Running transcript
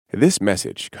This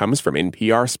message comes from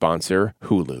NPR sponsor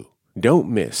Hulu. Don't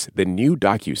miss the new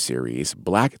docuseries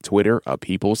Black Twitter: A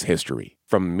People's History.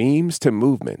 From memes to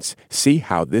movements, see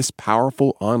how this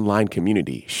powerful online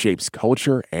community shapes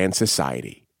culture and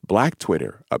society. Black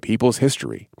Twitter: A People's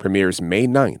History premieres May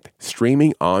 9th,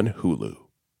 streaming on Hulu.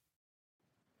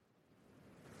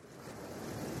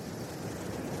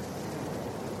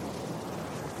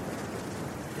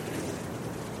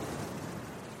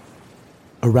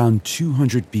 Around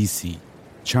 200 BC,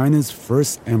 China's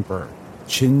first emperor,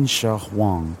 Qin Shi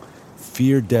Huang,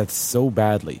 feared death so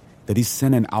badly that he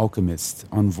sent an alchemist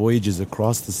on voyages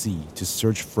across the sea to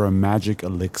search for a magic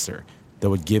elixir that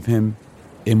would give him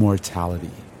immortality.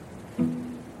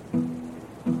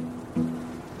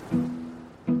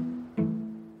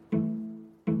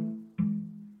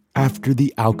 After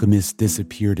the alchemist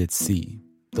disappeared at sea,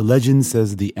 the legend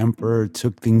says the emperor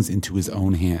took things into his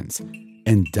own hands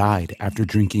and died after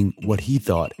drinking what he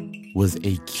thought was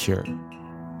a cure.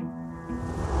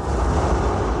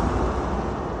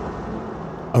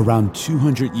 Around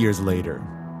 200 years later,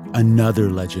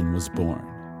 another legend was born.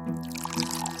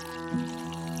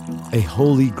 A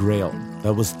holy grail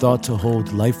that was thought to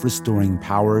hold life-restoring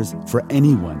powers for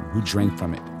anyone who drank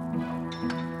from it.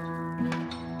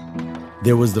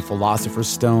 There was the Philosopher's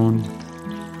Stone,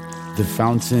 the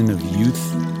Fountain of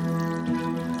Youth,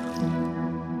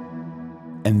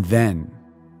 and then,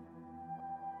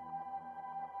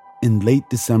 in late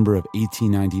December of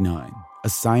 1899, a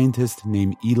scientist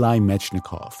named Eli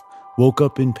Mechnikov woke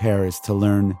up in Paris to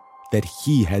learn that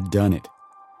he had done it.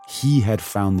 He had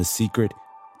found the secret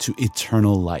to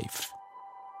eternal life.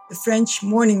 The French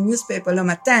morning newspaper Le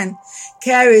Matin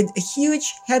carried a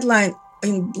huge headline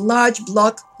in large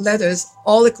block letters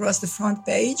all across the front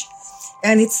page,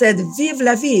 and it said, "Vive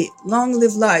la vie, long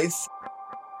live life."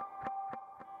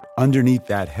 Underneath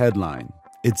that headline,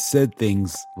 it said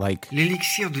things like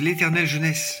L'élixir de l'éternelle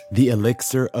jeunesse, the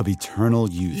elixir of eternal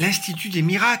youth, l'Institut des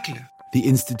miracles, the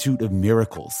Institute of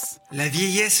Miracles, la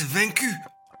vieillesse vaincue.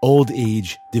 old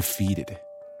age defeated.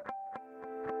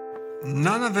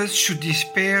 None of us should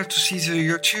despair to see the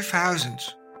year 2000.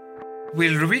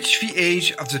 We'll reach the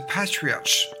age of the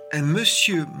patriarchs, and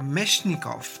Monsieur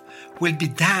Mechnikov will be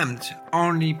damned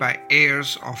only by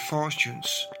heirs of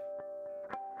fortunes.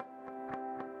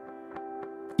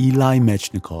 Eli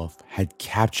Mechnikov had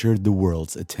captured the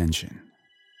world's attention.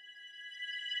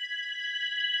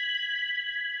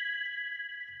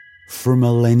 For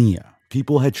millennia,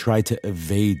 people had tried to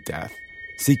evade death,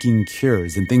 seeking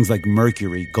cures in things like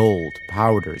mercury, gold,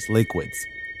 powders, liquids.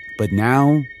 But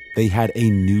now they had a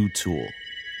new tool: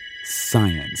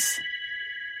 science.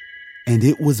 And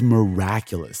it was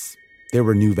miraculous. There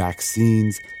were new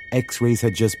vaccines, X-rays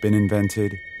had just been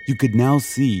invented. You could now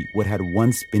see what had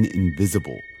once been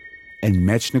invisible. And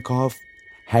Mechnikov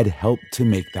had helped to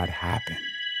make that happen.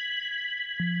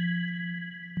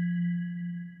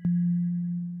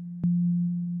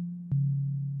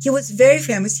 He was very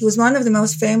famous. He was one of the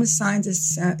most famous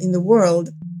scientists in the world.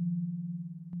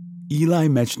 Eli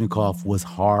Mechnikov was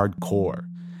hardcore.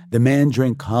 The man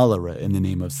drank cholera in the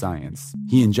name of science.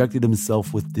 He injected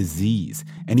himself with disease,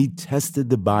 and he tested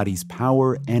the body's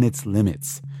power and its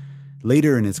limits.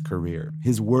 Later in his career,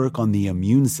 his work on the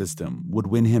immune system would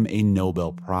win him a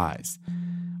Nobel Prize.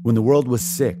 When the world was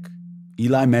sick,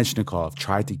 Eli Mechnikov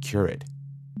tried to cure it,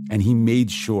 and he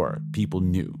made sure people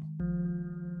knew.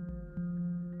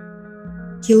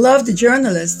 He loved the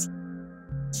journalists.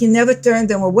 He never turned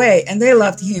them away, and they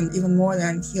loved him even more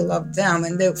than he loved them.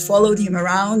 And they followed him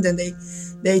around, and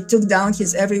they took down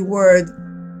his every word.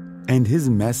 And his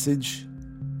message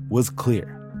was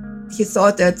clear. He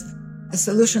thought that a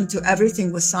solution to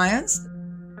everything was science.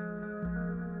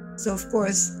 So, of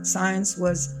course, science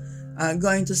was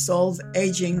going to solve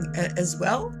aging as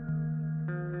well.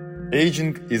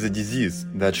 Aging is a disease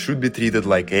that should be treated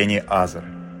like any other.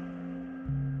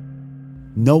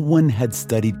 No one had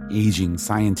studied aging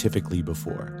scientifically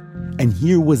before. And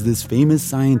here was this famous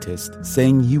scientist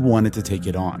saying he wanted to take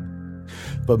it on.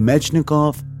 But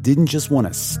Mechnikov didn't just want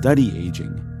to study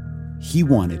aging. He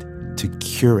wanted to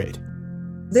cure it.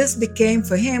 This became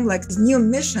for him like his new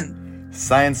mission.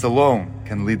 Science alone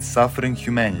can lead suffering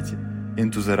humanity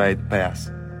into the right path.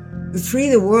 Free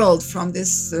the world from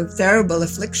this terrible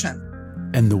affliction.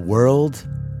 And the world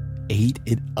ate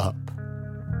it up.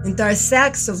 Entire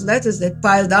sacks of letters that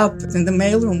piled up in the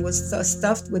mailroom was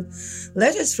stuffed with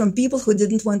letters from people who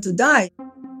didn't want to die.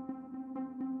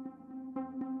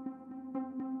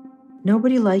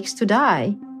 Nobody likes to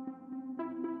die.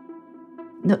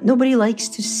 Nobody likes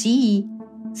to see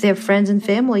their friends and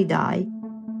family die.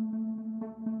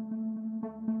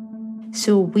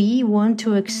 So we want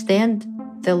to extend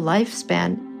their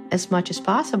lifespan as much as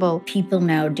possible. People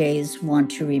nowadays want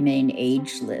to remain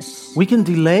ageless. We can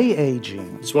delay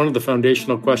aging. It's one of the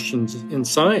foundational questions in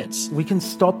science. We can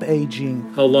stop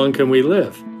aging. How long can we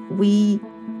live? We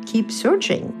keep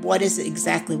searching. What is it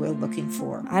exactly we're looking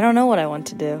for? I don't know what I want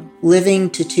to do. Living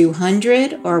to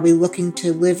 200? Or are we looking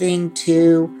to living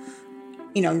to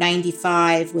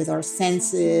 95 with our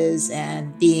senses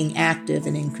and being active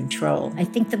and in control? I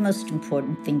think the most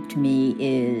important thing to me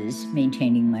is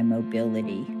maintaining my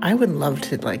mobility. I would love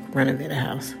to renovate a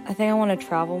house. I think I want to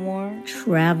travel more.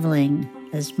 Traveling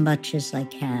as much as I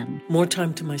can. More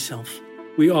time to myself.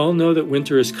 We all know that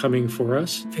winter is coming for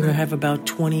us. I figure I have about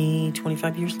 20,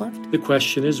 25 years left. The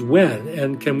question is when,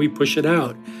 and can we push it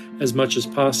out as much as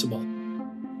possible?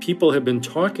 People have been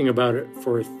talking about it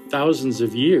for thousands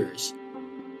of years.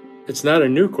 It's not a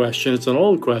new question, it's an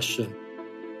old question.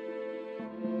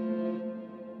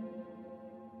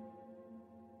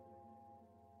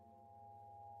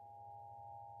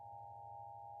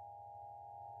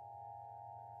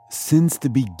 Since the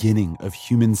beginning of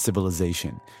human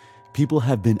civilization, people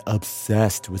have been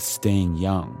obsessed with staying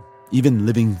young, even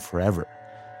living forever.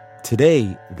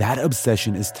 Today, that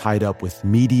obsession is tied up with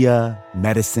media,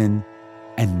 medicine,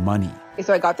 and money.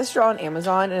 So I got this straw on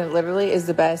Amazon, and it literally is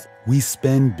the best. We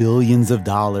spend billions of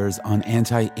dollars on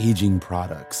anti-aging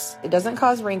products. It doesn't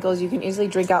cause wrinkles. You can easily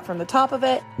drink out from the top of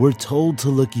it. We're told to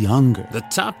look younger. The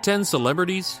top 10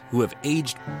 celebrities who have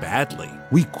aged badly.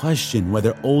 We question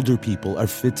whether older people are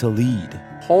fit to lead.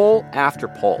 Poll after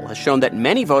poll has shown that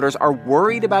many voters are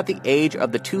worried about the age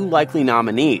of the two likely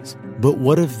nominees. But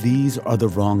what if these are the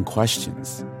wrong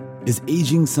questions? Is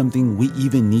aging something we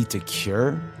even need to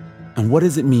cure? And what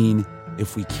does it mean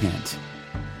if we can't?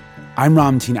 I'm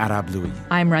Ramtin Arablouei.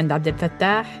 I'm Randa Abdel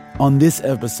Fattah. On this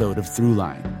episode of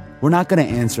Throughline, we're not going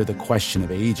to answer the question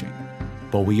of aging,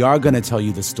 but we are going to tell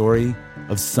you the story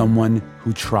of someone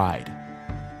who tried.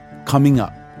 Coming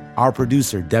up, our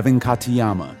producer Devin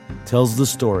Katayama tells the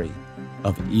story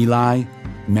of Eli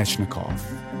Mechnikov.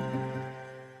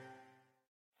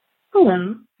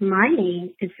 Hello, my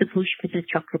name is Subhushpita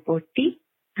Chakraborty.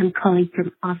 I'm calling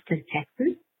from Austin,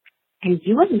 Texas. And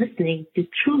you are listening to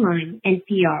Throughline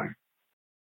NPR.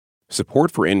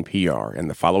 Support for NPR and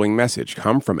the following message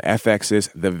come from FX's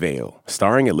The Veil,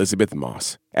 starring Elizabeth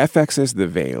Moss. FX's The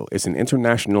Veil is an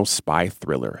international spy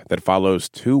thriller that follows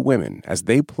two women as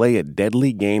they play a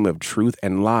deadly game of truth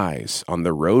and lies on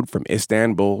the road from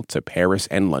Istanbul to Paris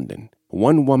and London.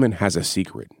 One woman has a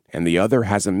secret, and the other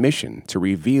has a mission to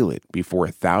reveal it before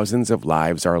thousands of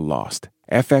lives are lost.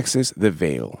 FX's The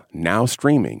Veil, now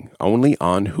streaming only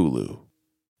on Hulu.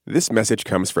 This message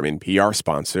comes from NPR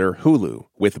sponsor Hulu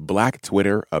with Black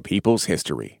Twitter, A People's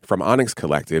History from Onyx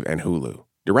Collective and Hulu.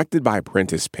 Directed by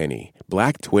Prentice Penny,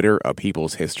 Black Twitter, A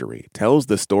People's History tells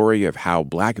the story of how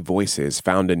Black voices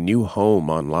found a new home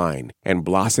online and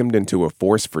blossomed into a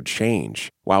force for change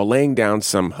while laying down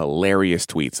some hilarious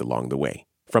tweets along the way.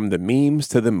 From the memes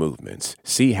to the movements,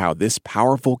 see how this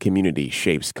powerful community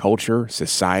shapes culture,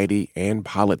 society, and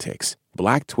politics.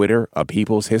 Black Twitter, A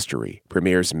People's History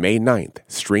premieres May 9th,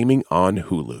 streaming on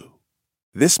Hulu.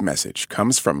 This message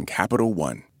comes from Capital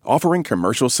One, offering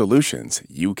commercial solutions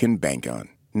you can bank on.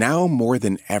 Now more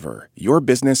than ever, your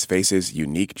business faces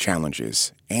unique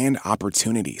challenges and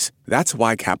opportunities. That's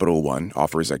why Capital One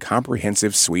offers a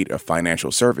comprehensive suite of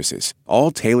financial services, all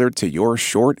tailored to your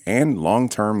short and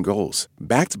long-term goals.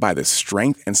 Backed by the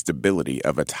strength and stability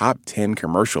of a top 10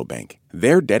 commercial bank,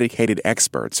 their dedicated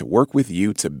experts work with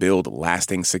you to build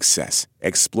lasting success.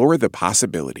 Explore the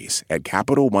possibilities at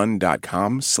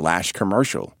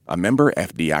CapitalOne.com/commercial, a member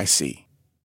FDIC.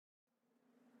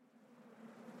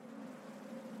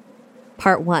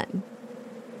 Part 1.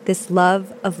 This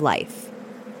Love of Life.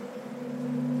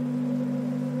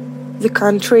 The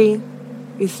country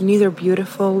is neither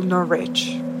beautiful nor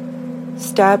rich.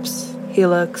 Steppes,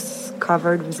 hillocks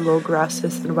covered with low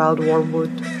grasses and wild wormwood.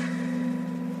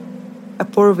 A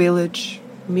poor village,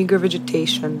 meager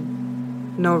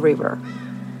vegetation, no river.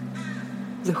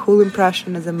 The whole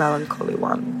impression is a melancholy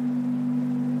one.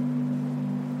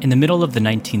 In the middle of the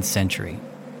 19th century,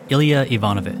 Ilya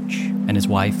Ivanovich and his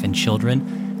wife and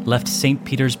children left St.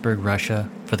 Petersburg, Russia,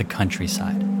 for the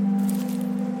countryside.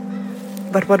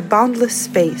 But what boundless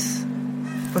space,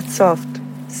 what soft,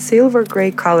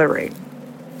 silver-gray coloring,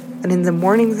 and in the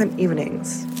mornings and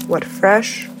evenings, what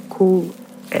fresh, cool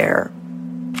air.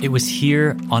 It was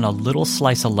here, on a little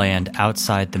slice of land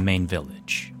outside the main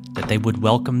village, that they would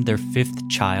welcome their 5th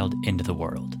child into the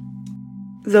world.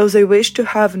 Though they wished to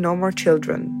have no more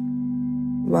children,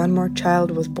 one more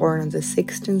child was born on the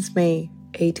 16th May,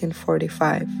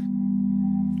 1845.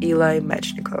 Eli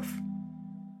Mechnikov.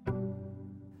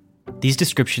 These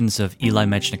descriptions of Eli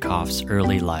Mechnikov's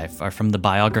early life are from the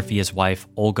biography his wife,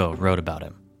 Olga, wrote about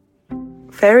him.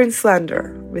 Fair and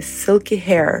slender, with silky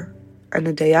hair and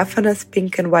a diaphanous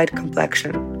pink and white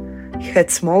complexion, he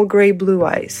had small gray-blue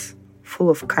eyes,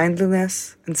 full of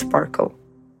kindliness and sparkle.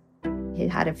 He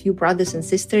had a few brothers and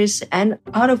sisters, and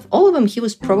out of all of them, he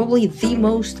was probably the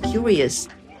most curious.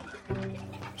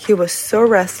 He was so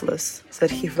restless that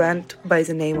he went by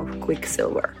the name of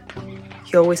Quicksilver.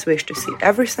 He always wished to see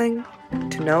everything,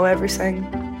 to know everything,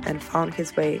 and found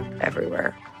his way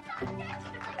everywhere.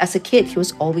 As a kid, he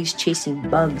was always chasing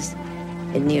bugs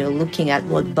and, looking at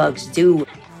what bugs do.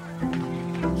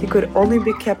 He could only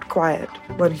be kept quiet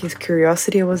when his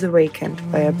curiosity was awakened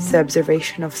by the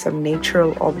observation of some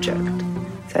natural object,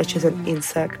 such as an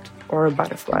insect or a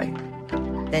butterfly.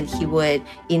 Then he would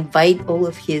invite all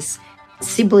of his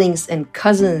siblings and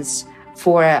cousins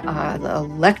for a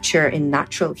lecture in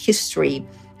natural history,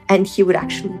 and he would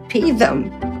actually pay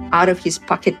them out of his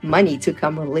pocket money to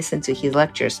come and listen to his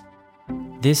lectures.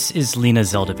 This is Lena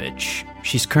Zeldovich.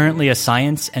 She's currently a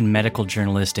science and medical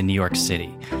journalist in New York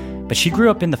City, but she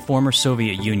grew up in the former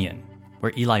Soviet Union,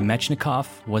 where Eli Mechnikov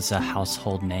was a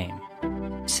household name.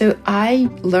 So I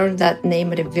learned that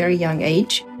name at a very young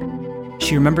age.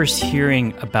 She remembers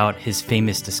hearing about his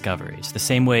famous discoveries, the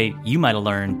same way you might have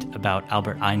learned about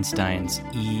Albert Einstein's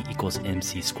E equals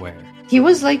mc squared. He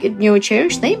was like a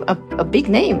cherished name, a big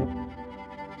name.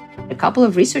 A couple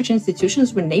of research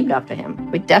institutions were named after him.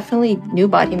 We definitely knew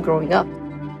about him growing up.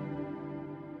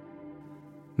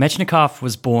 Mechnikov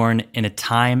was born in a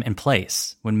time and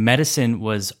place when medicine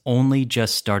was only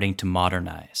just starting to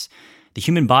modernize. The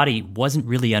human body wasn't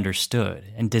really understood,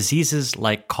 and diseases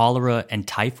like cholera and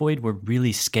typhoid were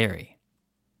really scary.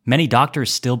 Many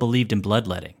doctors still believed in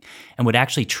bloodletting and would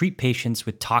actually treat patients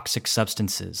with toxic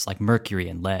substances like mercury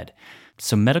and lead.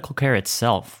 So medical care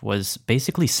itself was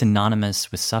basically synonymous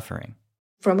with suffering.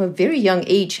 From a very young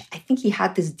age, I think he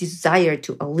had this desire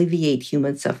to alleviate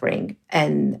human suffering,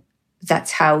 and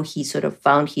that's how he sort of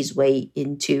found his way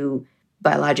into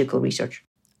biological research.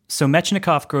 So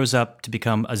Mechnikov grows up to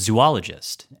become a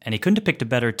zoologist, and he couldn't have picked a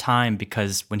better time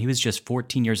because when he was just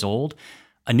 14 years old,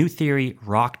 a new theory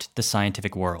rocked the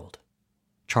scientific world: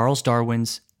 Charles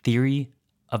Darwin's theory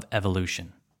of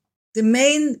evolution. The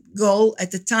main goal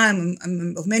at the time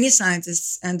of many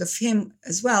scientists and of him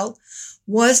as well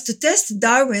was to test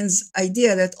Darwin's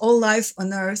idea that all life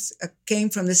on Earth came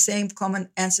from the same common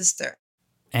ancestor.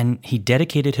 And he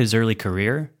dedicated his early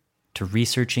career to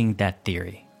researching that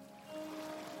theory.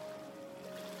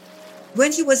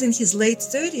 When he was in his late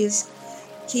 30s,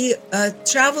 he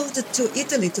traveled to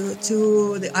Italy,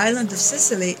 to the island of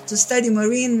Sicily, to study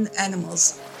marine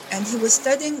animals. And he was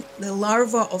studying the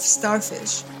larvae of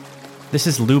starfish. This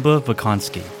is Luba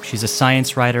Volkonsky. She's a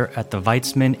science writer at the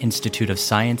Weizmann Institute of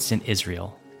Science in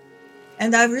Israel.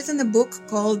 And I've written a book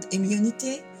called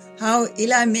Immunity: How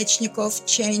Eli Mechnikov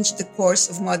Changed the Course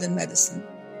of Modern Medicine.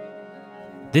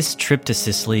 This trip to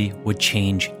Sicily would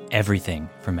change everything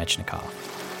for Mechnikov.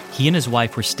 He and his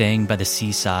wife were staying by the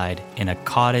seaside in a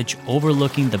cottage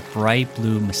overlooking the bright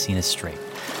blue Messina Strait.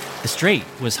 The strait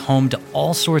was home to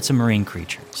all sorts of marine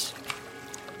creatures.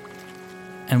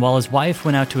 And while his wife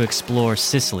went out to explore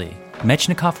Sicily,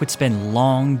 Mechnikov would spend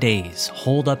long days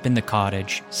holed up in the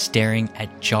cottage, staring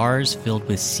at jars filled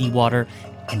with seawater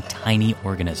and tiny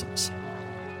organisms.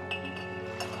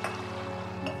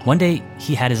 One day,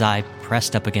 he had his eye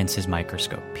pressed up against his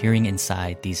microscope, peering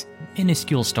inside these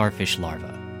minuscule starfish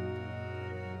larvae.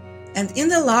 And in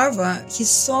the larva, he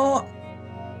saw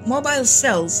mobile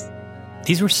cells.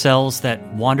 These were cells that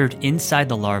wandered inside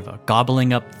the larva,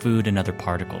 gobbling up food and other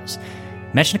particles.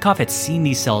 Mechnikov had seen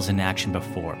these cells in action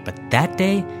before, but that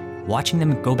day, watching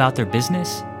them go about their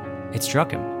business, it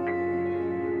struck him.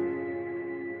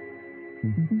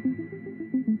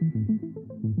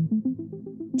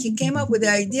 He came up with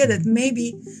the idea that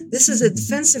maybe this is a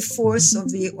defensive force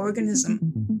of the organism.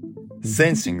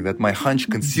 Sensing that my hunch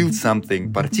concealed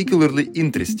something particularly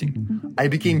interesting, I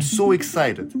became so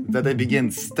excited that I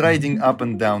began striding up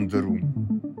and down the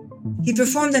room. He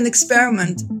performed an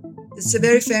experiment. It's a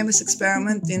very famous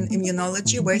experiment in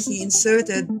immunology where he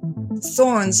inserted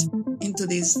thorns into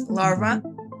these larvae.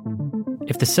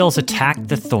 If the cells attacked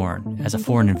the thorn as a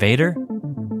foreign invader,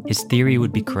 his theory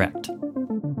would be correct.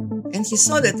 And he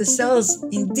saw that the cells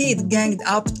indeed ganged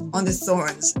up on the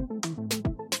thorns.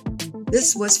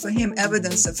 This was for him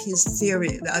evidence of his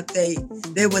theory that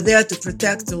they were there to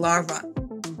protect the larva.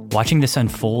 Watching this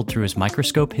unfold through his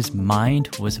microscope, his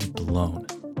mind was blown.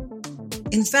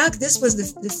 In fact, this was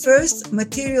the first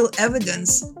material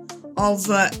evidence of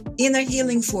inner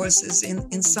healing forces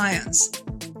in science.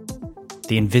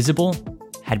 The invisible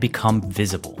had become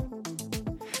visible.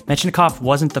 Mechnikov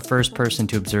wasn't the first person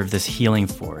to observe this healing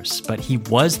force, but he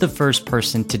was the first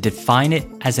person to define it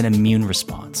as an immune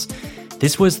response.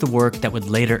 This was the work that would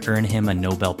later earn him a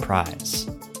Nobel Prize.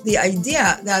 The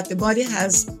idea that the body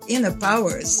has inner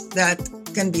powers that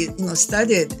can be,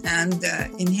 studied and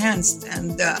enhanced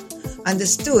and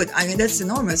understood, that's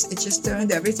enormous. It just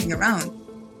turned everything around.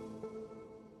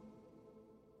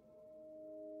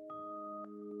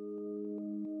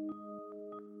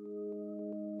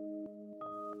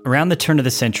 Around the turn of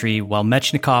the century, while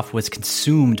Mechnikov was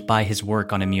consumed by his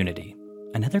work on immunity,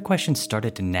 another question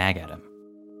started to nag at him.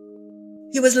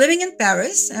 He was living in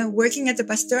Paris and working at the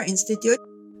Pasteur Institute.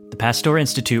 The Pasteur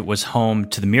Institute was home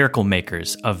to the miracle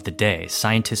makers of the day,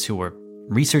 scientists who were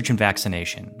researching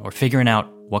vaccination or figuring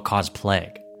out what caused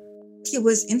plague. He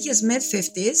was in his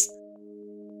mid-50s.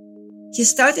 He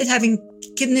started having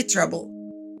kidney trouble,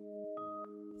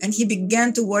 and he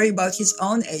began to worry about his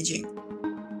own aging.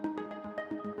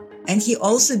 And he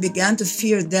also began to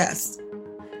fear death.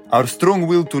 Our strong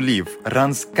will to live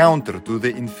runs counter to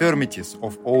the infirmities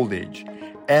of old age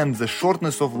and the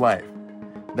shortness of life.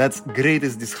 That's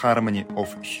greatest disharmony of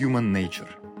human nature.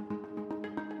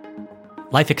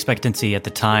 Life expectancy at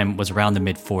the time was around the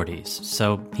mid-40s,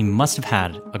 so he must have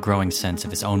had a growing sense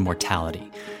of his own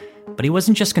mortality. But he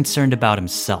wasn't just concerned about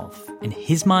himself. In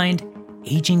his mind,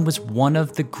 aging was one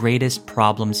of the greatest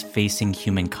problems facing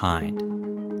humankind.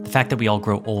 The fact that we all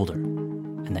grow older,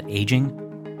 and that aging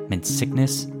meant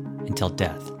sickness until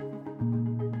death.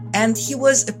 And he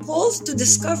was appalled to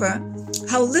discover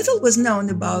how little was known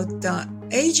about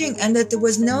aging and that there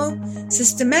was no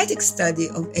systematic study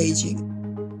of aging.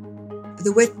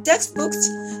 There were textbooks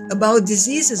about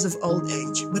diseases of old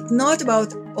age, but not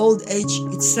about old age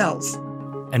itself.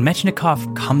 And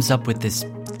Mechnikov comes up with this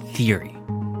theory,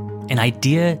 an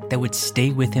idea that would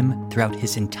stay with him throughout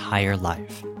his entire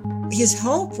life. His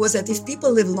hope was that if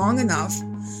people live long enough,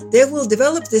 they will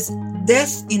develop this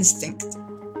death instinct.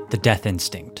 The death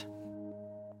instinct.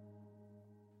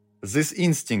 This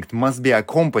instinct must be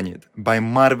accompanied by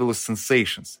marvelous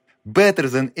sensations, better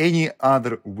than any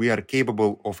other we are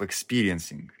capable of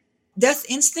experiencing. Death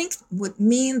instinct would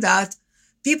mean that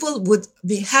people would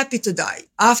be happy to die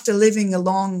after living a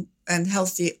long and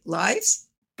healthy lives.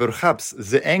 Perhaps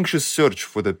the anxious search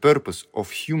for the purpose of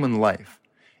human life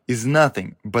is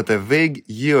nothing but a vague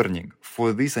yearning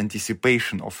for this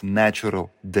anticipation of natural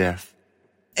death.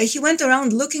 He went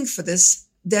around looking for this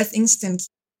death instinct.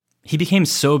 He became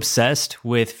so obsessed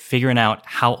with figuring out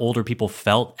how older people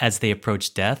felt as they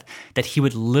approached death that he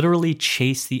would literally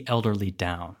chase the elderly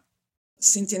down.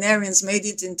 Centenarians made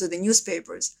it into the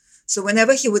newspapers. So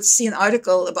whenever he would see an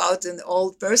article about an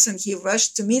old person, he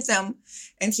rushed to meet them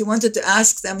and he wanted to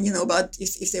ask them, about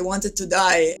if they wanted to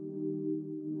die.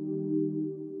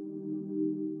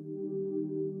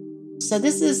 So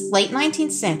this is late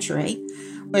 19th century.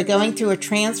 We're going through a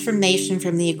transformation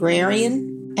from the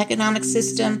agrarian economic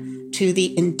system to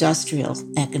the industrial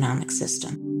economic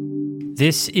system.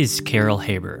 This is Carol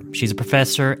Haber. She's a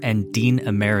professor and Dean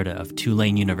Emerita of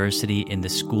Tulane University in the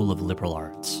School of Liberal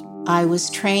Arts. I was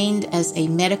trained as a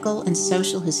medical and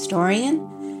social historian,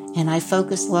 and I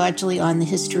focus largely on the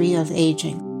history of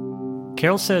aging.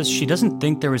 Carol says she doesn't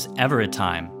think there was ever a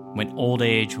time when old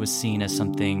age was seen as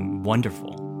something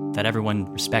wonderful that everyone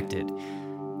respected.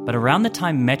 But around the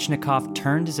time Mechnikov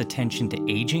turned his attention to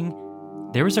aging,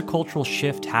 there was a cultural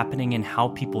shift happening in how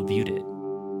people viewed it.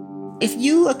 If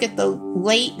you look at the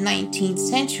late 19th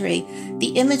century,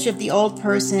 the image of the old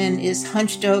person is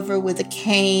hunched over with a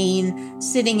cane,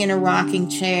 sitting in a rocking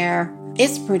chair.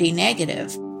 It's pretty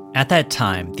negative. At that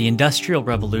time, the Industrial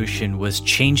Revolution was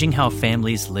changing how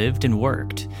families lived and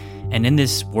worked. And in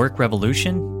this work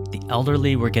revolution, the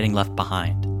elderly were getting left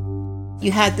behind.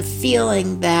 You had the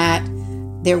feeling that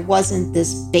there wasn't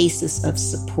this basis of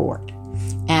support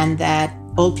and that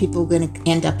old people were going to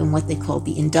end up in what they called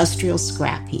the industrial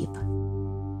scrap heap.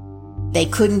 They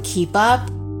couldn't keep up,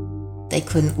 they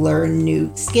couldn't learn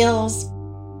new skills,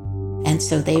 and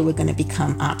so they were going to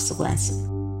become obsolescent.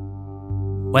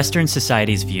 Western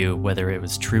society's view, whether it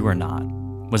was true or not,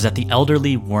 was that the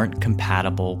elderly weren't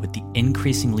compatible with the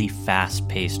increasingly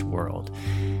fast-paced world.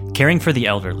 Caring for the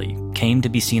elderly came to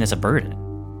be seen as a burden.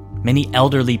 Many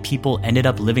elderly people ended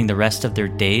up living the rest of their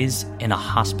days in a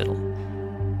hospital.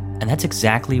 And that's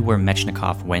exactly where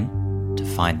Mechnikov went to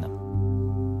find them.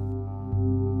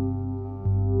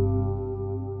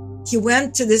 He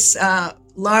went to this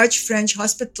large French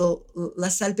hospital, La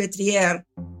Salpêtrière.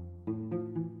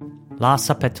 La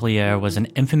Salpêtrière was an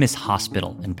infamous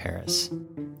hospital in Paris.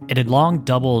 It had long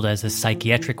doubled as a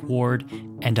psychiatric ward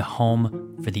and a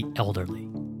home for the elderly.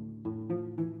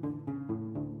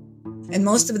 And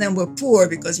most of them were poor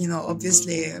because,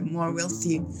 obviously a more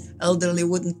wealthy elderly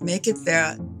wouldn't make it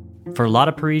there. For a lot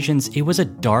of Parisians, it was a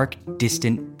dark,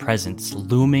 distant presence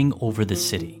looming over the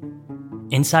city.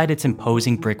 Inside its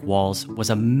imposing brick walls was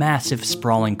a massive,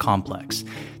 sprawling complex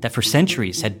that for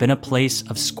centuries had been a place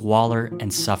of squalor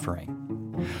and suffering.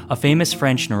 A famous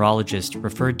French neurologist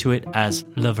referred to it as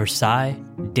Le Versailles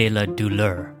de la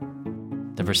douleur,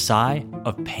 the Versailles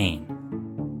of pain.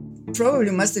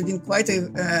 Probably must have been quite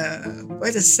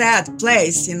a sad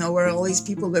place, where all these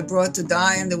people were brought to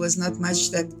die and there was not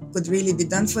much that could really be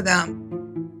done for them.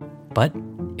 But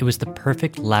it was the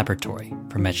perfect laboratory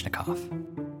for Mechnikov.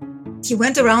 He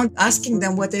went around asking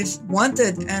them what they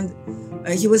wanted, and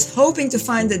he was hoping to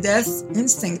find the death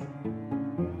instinct.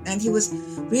 And he was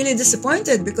really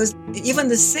disappointed because even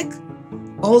the sick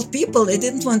old people, they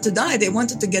didn't want to die, they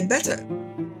wanted to get better.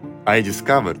 I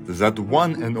discovered that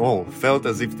one and all felt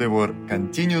as if they were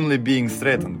continually being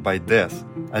threatened by death,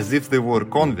 as if they were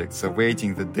convicts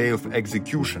awaiting the day of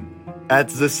execution. At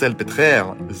the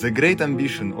Salpêtrière, the great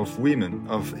ambition of women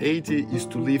of 80 is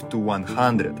to live to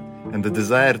 100, and the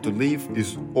desire to live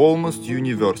is almost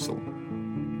universal.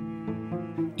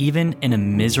 Even in a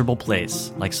miserable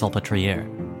place like Salpêtrière,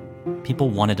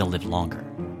 people wanted to live longer.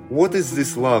 What is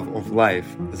this love of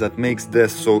life that makes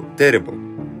death so terrible?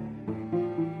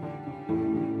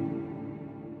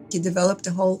 He developed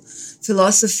a whole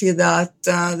philosophy that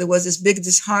there was this big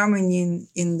disharmony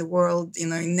in the world, in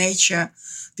nature,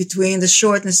 between the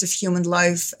shortness of human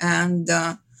life and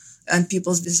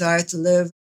people's desire to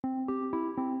live.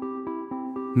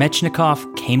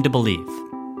 Mechnikov came to believe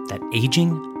that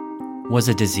aging was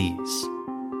a disease,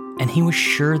 and he was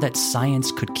sure that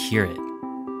science could cure it.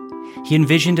 He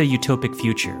envisioned a utopic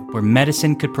future where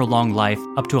medicine could prolong life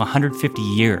up to 150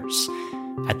 years.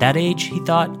 At that age, he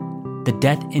thought, the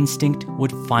death instinct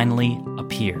would finally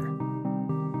appear.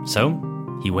 So,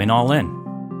 he went all in.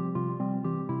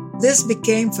 This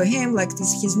became for him like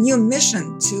his new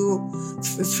mission to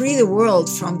free the world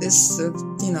from this,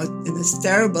 this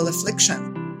terrible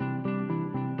affliction.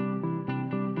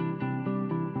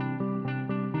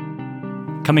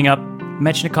 Coming up,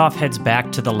 Mechnikov heads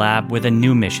back to the lab with a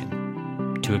new mission: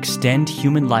 to extend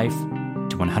human life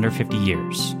to 150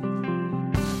 years.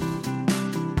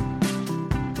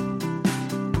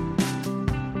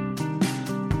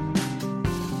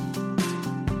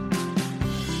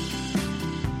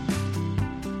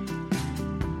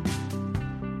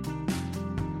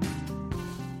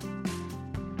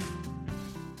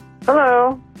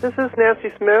 Hello, this is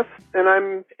Nancy Smith, and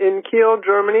I'm in Kiel,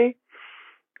 Germany.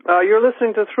 You're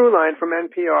listening to Throughline from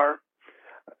NPR.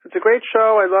 It's a great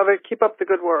show. I love it. Keep up the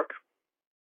good work.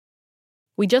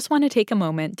 We just want to take a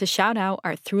moment to shout out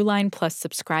our Throughline Plus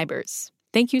subscribers.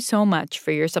 Thank you so much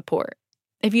for your support.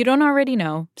 If you don't already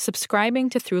know, subscribing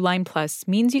to Throughline Plus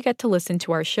means you get to listen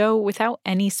to our show without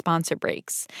any sponsor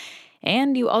breaks.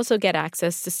 And you also get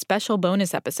access to special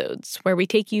bonus episodes where we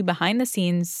take you behind the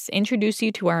scenes, introduce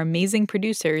you to our amazing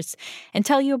producers, and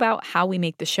tell you about how we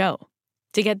make the show.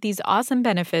 To get these awesome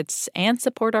benefits and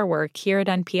support our work here at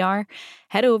NPR,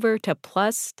 head over to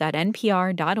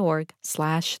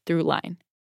plus.npr.org/throughline.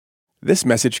 This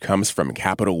message comes from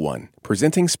Capital One,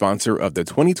 presenting sponsor of the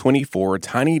 2024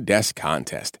 Tiny Desk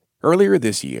Contest. Earlier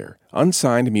this year,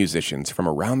 unsigned musicians from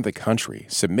around the country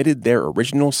submitted their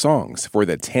original songs for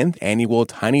the 10th annual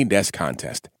Tiny Desk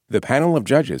Contest. The panel of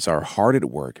judges are hard at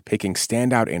work picking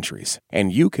standout entries,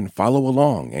 and you can follow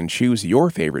along and choose your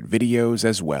favorite videos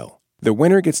as well. The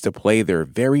winner gets to play their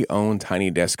very own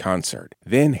Tiny Desk concert,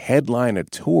 then headline a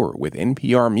tour with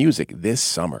NPR Music this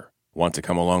summer. Want to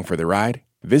come along for the ride?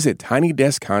 Visit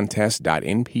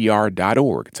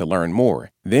tinydeskcontest.npr.org to learn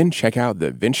more. Then check out the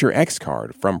Venture X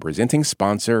card from presenting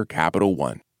sponsor Capital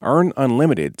One. Earn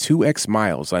unlimited 2x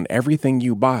miles on everything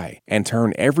you buy and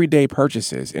turn everyday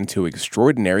purchases into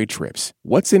extraordinary trips.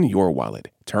 What's in your wallet?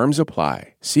 Terms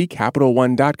apply. See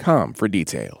CapitalOne.com for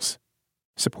details.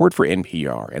 Support for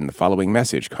NPR and the following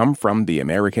message come from the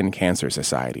American Cancer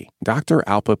Society. Dr.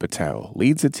 Alpa Patel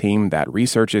leads a team that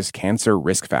researches cancer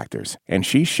risk factors, and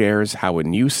she shares how a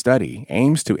new study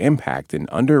aims to impact an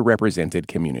underrepresented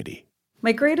community.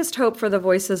 My greatest hope for the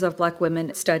Voices of Black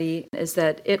Women study is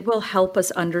that it will help us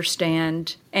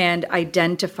understand and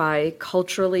identify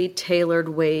culturally tailored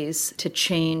ways to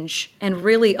change and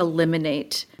really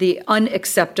eliminate the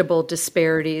unacceptable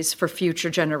disparities for future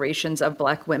generations of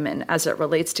Black women as it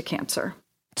relates to cancer.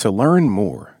 To learn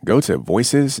more, go to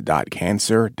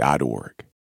voices.cancer.org.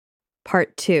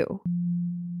 Part 2.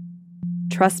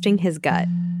 Trusting his gut.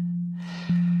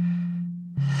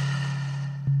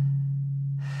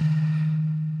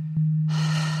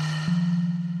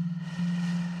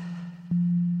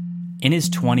 In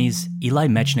his 20s, Eli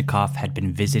Mechnikov had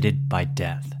been visited by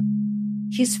death.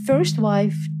 His first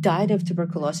wife died of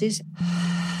tuberculosis.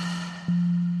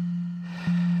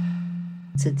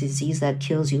 It's a disease that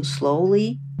kills you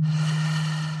slowly.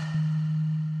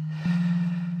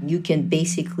 You can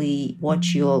basically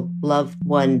watch your loved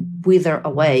one wither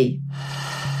away.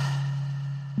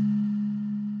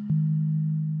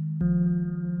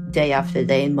 Day after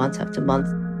day, month after month.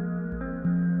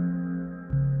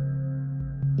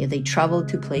 Yeah, they traveled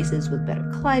to places with better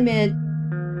climate,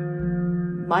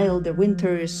 milder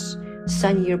winters,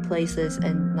 sunnier places,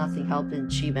 and nothing helped,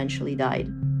 and she eventually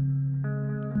died.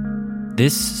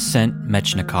 This sent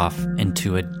Mechnikov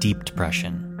into a deep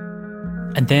depression.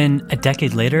 And then, a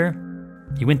decade later,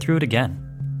 he went through it again.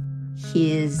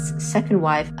 His second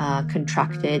wife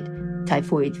contracted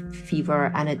typhoid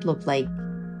fever, and it looked like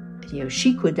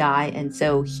she could die, and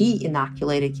so he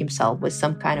inoculated himself with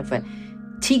some kind of a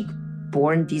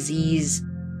tick-borne disease,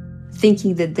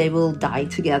 thinking that they will die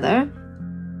together.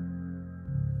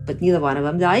 But neither one of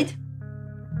them died.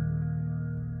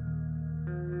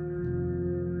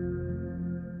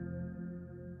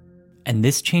 And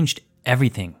this changed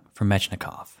everything for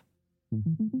Mechnikov.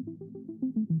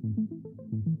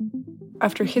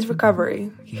 After his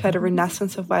recovery, he had a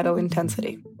renaissance of vital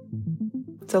intensity.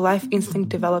 The life instinct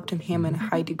developed in him in a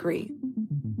high degree.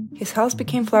 His health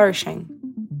became flourishing,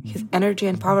 his energy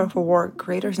and power for work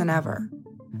greater than ever,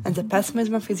 and the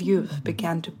pessimism of his youth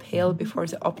began to pale before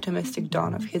the optimistic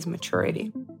dawn of his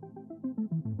maturity.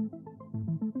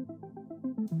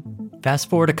 Fast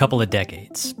forward a couple of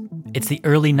decades. It's the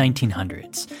early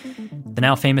 1900s. The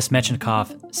now famous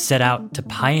Mechnikov set out to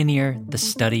pioneer the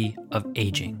study of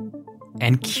aging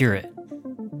and cure it.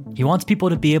 He wants people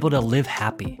to be able to live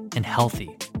happy and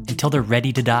healthy until they're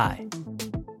ready to die.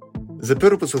 The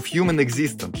purpose of human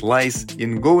existence lies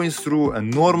in going through a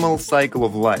normal cycle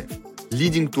of life,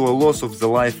 leading to a loss of the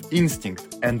life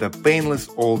instinct and a painless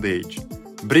old age,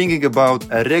 bringing about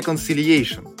a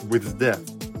reconciliation with death.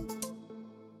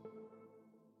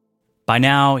 By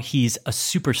now, he's a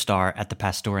superstar at the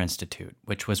Pasteur Institute,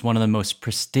 which was one of the most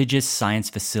prestigious science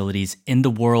facilities in the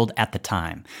world at the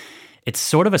time. It's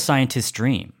sort of a scientist's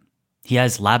dream. He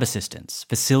has lab assistants,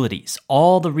 facilities,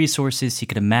 all the resources he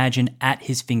could imagine at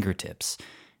his fingertips,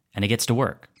 and he gets to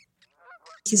work.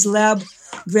 His lab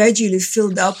gradually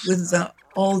filled up with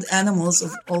old animals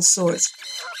of all sorts.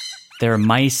 There are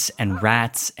mice and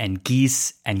rats and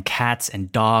geese and cats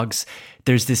and dogs.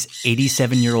 There's this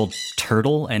 87-year-old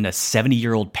turtle and a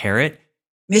 70-year-old parrot.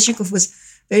 Mechnikov was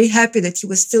very happy that he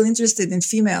was still interested in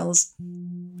females.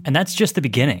 And that's just the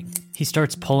beginning. He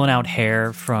starts pulling out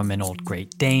hair from an old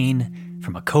Great Dane,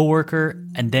 from a coworker,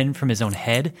 and then from his own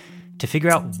head to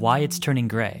figure out why it's turning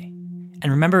gray.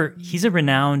 And remember, he's a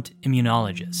renowned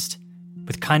immunologist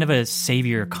with kind of a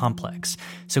savior complex.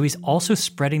 So he's also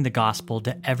spreading the gospel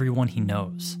to everyone he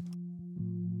knows.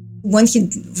 When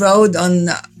he rode on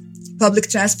public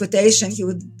transportation, he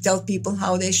would tell people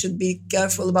how they should be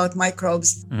careful about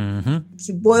microbes. Mm-hmm.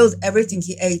 He boiled everything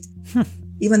he ate.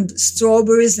 Even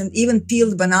strawberries and even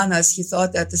peeled bananas. He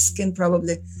thought that the skin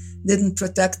probably didn't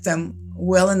protect them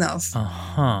well enough.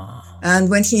 And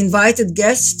when he invited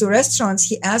guests to restaurants,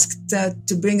 he asked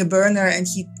to bring a burner, and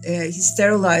he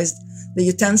sterilized the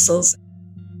utensils.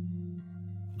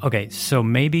 Okay, so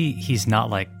maybe he's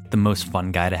not like the most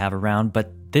fun guy to have around,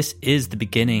 but this is the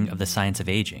beginning of the science of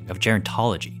aging, of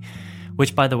gerontology,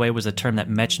 which, by the way, was a term that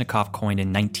Mechnikov coined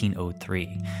in 1903.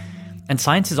 And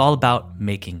science is all about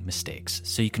making mistakes,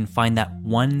 so you can find that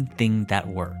one thing that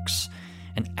works.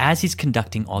 And as he's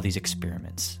conducting all these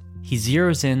experiments, he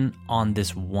zeroes in on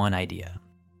this one idea,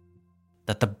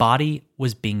 that the body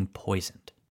was being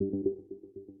poisoned.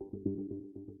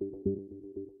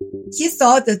 He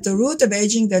thought that the root of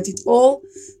aging, that it all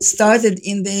started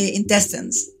in the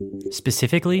intestines.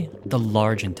 Specifically, the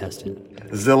large intestine.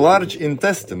 The large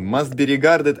intestine must be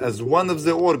regarded as one of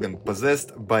the organs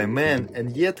possessed by man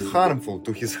and yet harmful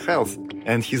to his health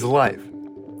and his life.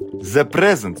 The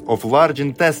presence of large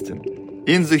intestine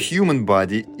in the human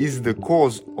body is the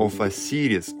cause of a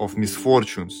series of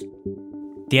misfortunes.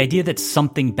 The idea that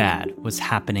something bad was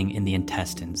happening in the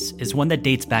intestines is one that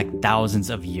dates back thousands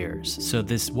of years, so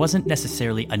this wasn't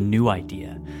necessarily a new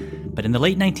idea. But in the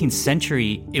late 19th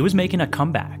century, it was making a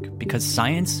comeback because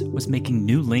science was making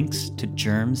new links to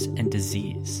germs and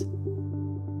disease.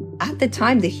 At the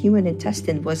time, the human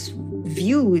intestine was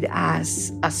viewed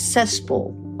as a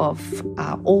cesspool of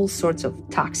all sorts of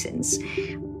toxins.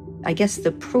 I guess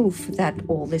the proof that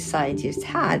all the scientists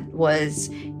had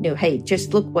was, hey,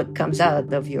 just look what comes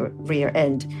out of your rear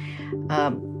end.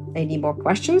 Any more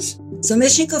questions? So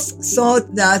Mechnikov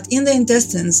thought that in the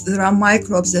intestines there are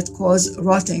microbes that cause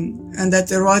rotting, and that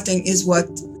the rotting is what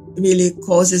really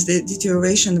causes the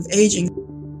deterioration of aging.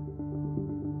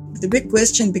 The big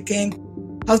question became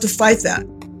how to fight that.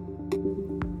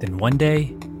 Then one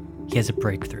day, he has a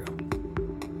breakthrough.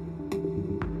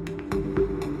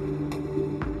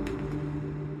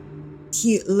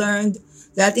 He learned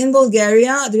that in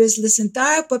Bulgaria there is this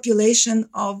entire population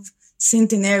of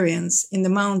centenarians in the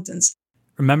mountains.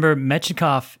 Remember,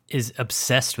 Mechnikov is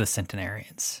obsessed with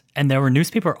centenarians, and there were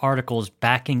newspaper articles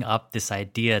backing up this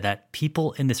idea that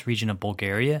people in this region of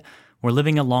Bulgaria were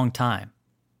living a long time.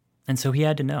 And so he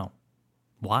had to know.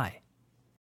 Why?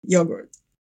 Yogurt.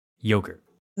 Yogurt.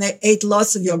 They ate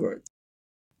lots of yogurt.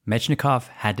 Mechnikov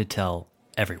had to tell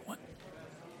everyone.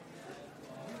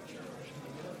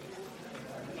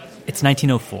 It's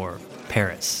 1904,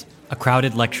 Paris, a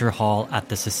crowded lecture hall at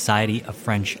the Society of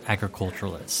French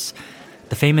Agriculturalists.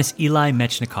 The famous Eli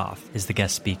Mechnikov is the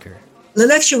guest speaker. The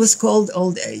lecture was called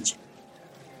Old Age.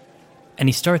 And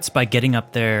he starts by getting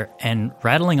up there and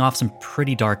rattling off some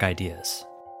pretty dark ideas.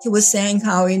 He was saying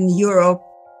how in Europe,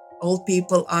 old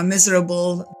people are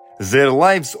miserable. Their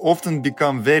lives often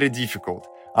become very difficult,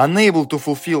 unable to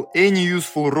fulfill any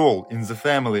useful role in the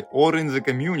family or in the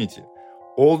community.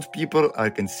 Old people are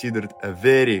considered a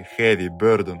very heavy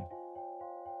burden.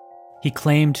 He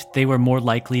claimed they were more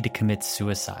likely to commit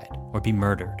suicide or be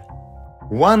murdered.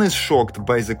 One is shocked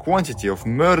by the quantity of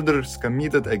murders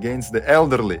committed against the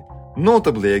elderly,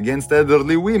 notably against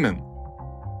elderly women.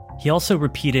 He also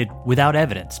repeated, without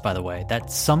evidence, by the way,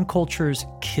 that some cultures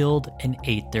killed and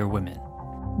ate their women.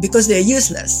 Because they're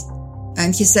useless.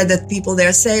 And he said that people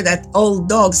there say that old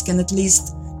dogs can at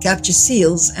least capture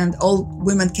seals and old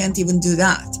women can't even do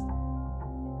that.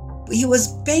 He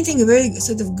was painting a very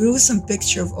sort of gruesome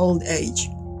picture of old age.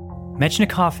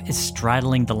 Mechnikov is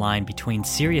straddling the line between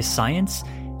serious science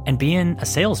and being a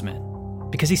salesman,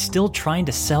 because he's still trying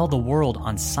to sell the world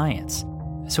on science.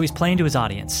 So he's playing to his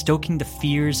audience, stoking the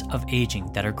fears of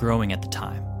aging that are growing at the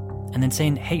time, and then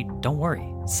saying, hey, don't worry,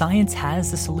 science has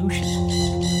the solution.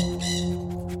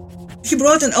 He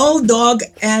brought an old dog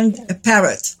and a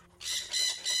parrot.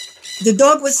 The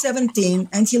dog was 17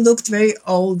 and he looked very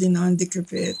old, and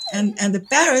decrepit. And the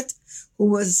parrot, who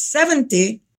was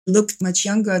 70, looked much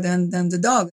younger than the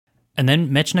dog. And then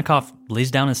Mechnikov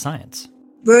lays down his science.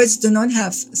 Birds do not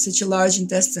have such a large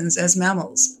intestines as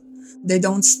mammals. They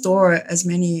don't store as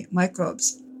many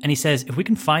microbes. And he says, if we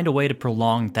can find a way to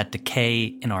prolong that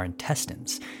decay in our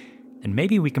intestines, then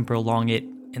maybe we can prolong it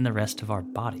in the rest of our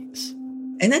bodies.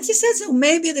 And then he said, so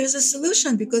maybe there's a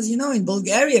solution because, in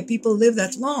Bulgaria, people live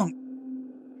that long.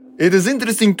 It is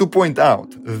interesting to point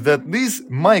out that this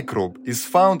microbe is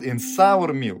found in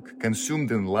sour milk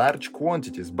consumed in large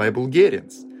quantities by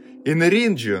Bulgarians, in a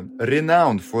region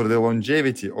renowned for the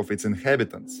longevity of its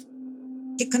inhabitants.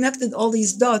 He connected all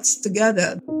these dots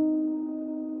together.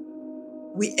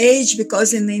 We age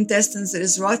because in the intestines there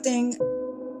is rotting,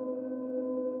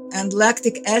 and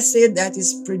lactic acid that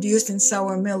is produced in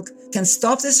sour milk can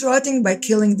stop this rotting by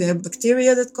killing the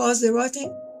bacteria that cause the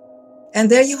rotting. And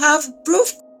there you have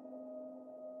proof.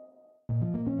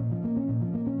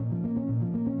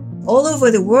 All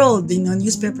over the world,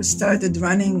 newspapers started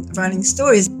running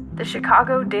stories. The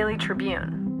Chicago Daily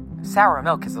Tribune. Sour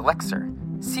milk is elixir,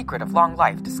 secret of long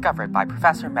life discovered by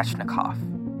Professor Mechnikov.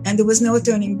 And there was no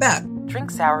turning back. Drink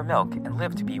sour milk and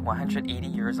live to be 180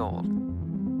 years old.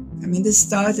 This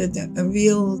started a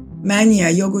real mania,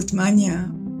 yogurt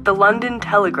mania. The London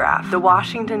Telegraph, the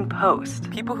Washington Post.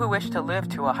 People who wish to live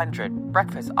to 100,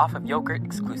 breakfast off of yogurt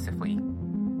exclusively.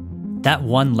 That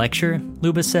one lecture,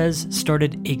 Luba says,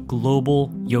 started a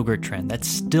global yogurt trend that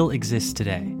still exists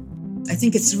today. I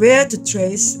think it's rare to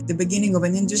trace the beginning of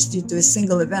an industry to a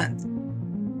single event.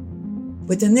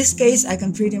 But in this case, I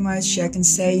can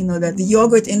say, that the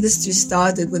yogurt industry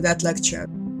started with that lecture.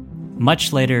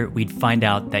 Much later, we'd find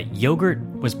out that yogurt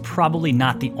was probably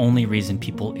not the only reason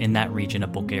people in that region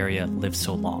of Bulgaria lived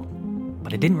so long.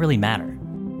 But it didn't really matter.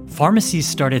 Pharmacies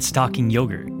started stocking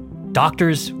yogurt.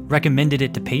 Doctors recommended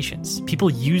it to patients. People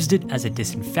used it as a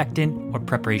disinfectant or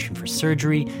preparation for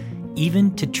surgery,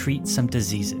 even to treat some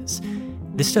diseases.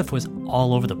 This stuff was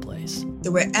all over the place.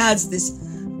 There were ads. This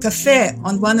cafe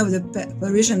on one of the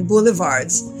Parisian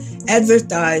boulevards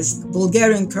advertised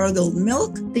Bulgarian curdled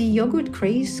milk. The yogurt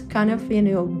craze kind of,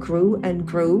 grew and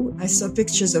grew. I saw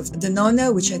pictures of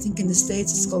Danone, which I think in the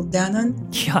States is called Danone.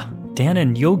 Yeah,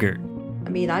 Danone yogurt.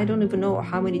 I don't even know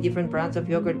how many different brands of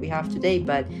yogurt we have today,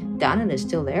 but Danone is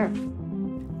still there.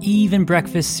 Even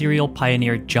breakfast cereal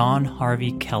pioneer John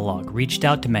Harvey Kellogg reached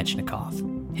out to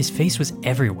Mechnikov. His face was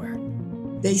everywhere.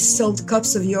 They sold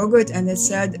cups of yogurt and it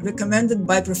said, recommended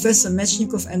by Professor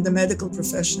Mechnikov and the medical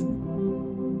profession.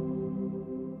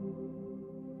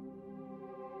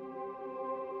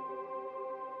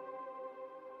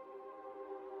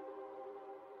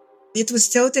 It was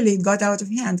totally got out of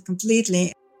hand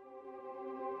completely.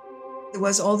 There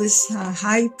was all this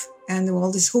hype and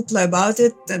all this hoopla about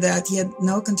it that he had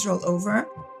no control over.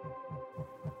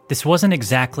 This wasn't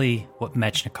exactly what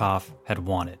Mechnikov had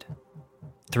wanted.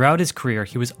 Throughout his career,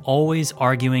 he was always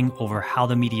arguing over how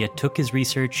the media took his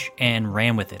research and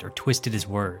ran with it or twisted his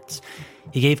words.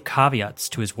 He gave caveats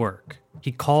to his work.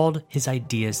 He called his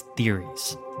ideas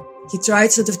theories. He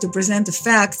tried sort of to present the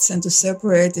facts and to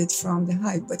separate it from the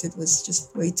hype, but it was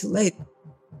just way too late.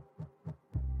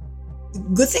 The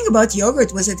good thing about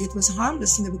yogurt was that it was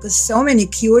harmless, because so many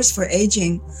cures for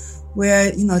aging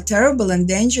were, terrible and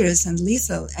dangerous and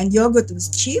lethal. And yogurt was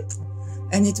cheap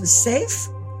and it was safe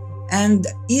and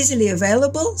easily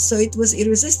available, so it was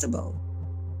irresistible.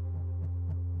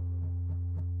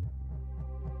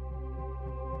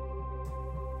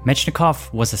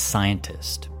 Mechnikov was a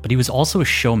scientist, but he was also a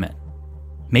showman.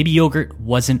 Maybe yogurt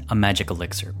wasn't a magic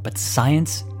elixir, but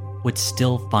science would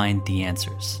still find the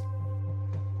answers.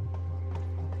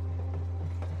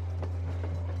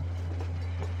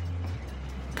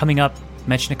 Coming up,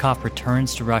 Mechnikov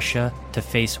returns to Russia to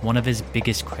face one of his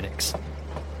biggest critics.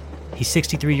 He's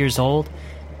 63 years old,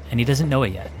 and he doesn't know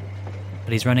it yet,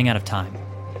 but he's running out of time.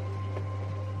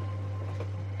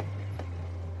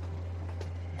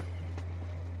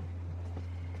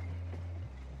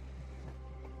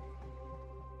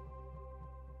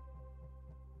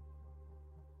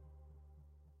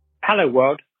 Hello,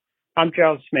 world. I'm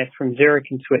Giles Smith from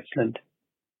Zurich in Switzerland,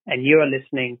 and you are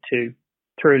listening to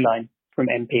Throughline from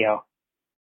NPR.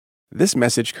 This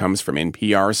message comes from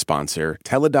NPR sponsor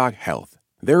Teladoc Health.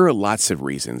 There are lots of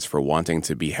reasons for wanting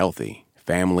to be healthy.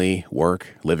 Family,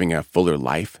 work, living a fuller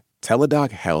life.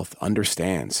 Teladoc Health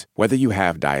understands. Whether you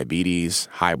have diabetes,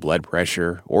 high blood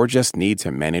pressure, or just need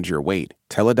to manage your weight,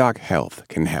 Teladoc Health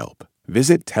can help.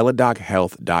 Visit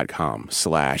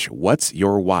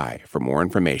teladochealth.com/whatsyourwhy for more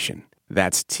information.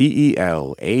 That's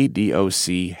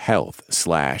TELADOC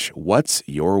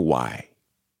health/whatsyourwhy.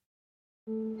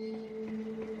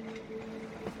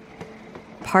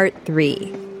 Part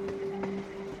 3.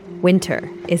 Winter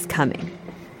is coming.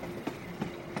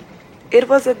 It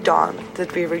was at dawn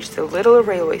that we reached the little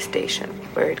railway station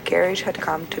where a carriage had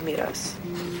come to meet us.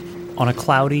 On a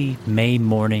cloudy May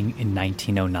morning in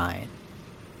 1909,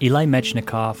 Eli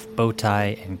Mechnikov, bow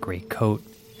tie and gray coat,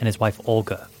 and his wife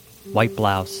Olga, white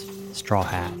blouse, straw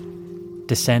hat,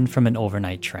 descend from an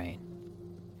overnight train.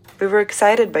 We were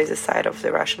excited by the sight of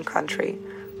the Russian country,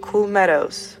 cool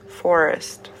meadows,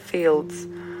 forest, fields,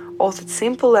 all that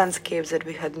simple landscapes that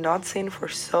we had not seen for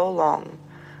so long,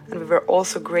 and we were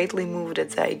also greatly moved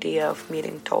at the idea of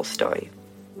meeting Tolstoy.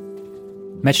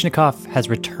 Mechnikov has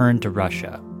returned to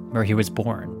Russia, where he was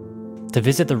born, to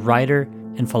visit the writer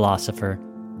and philosopher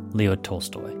Leo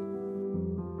Tolstoy.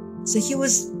 So he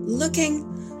was looking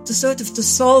to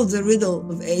solve the riddle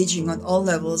of aging on all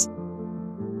levels.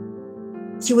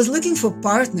 He was looking for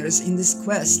partners in this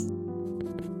quest.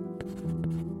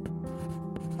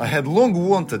 I had long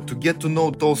wanted to get to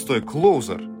know Tolstoy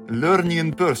closer, learning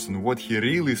in person what he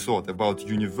really thought about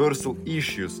universal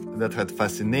issues that had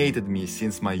fascinated me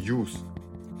since my youth,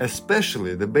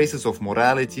 especially the basis of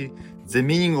morality, the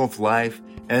meaning of life,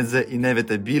 and the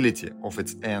inevitability of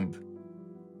its end.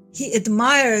 He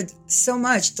admired so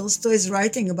much Tolstoy's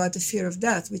writing about the fear of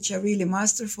death, which are really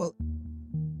masterful.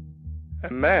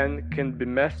 A man can be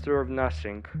master of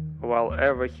nothing while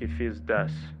ever he fears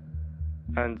death,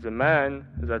 and the man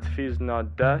that fears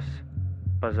not death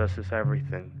possesses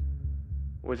everything.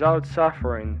 Without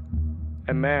suffering,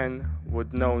 a man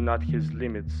would know not his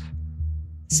limits.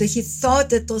 So he thought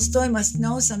that Tolstoy must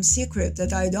know some secret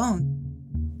that I don't.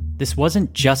 This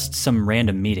wasn't just some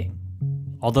random meeting.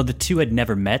 Although the two had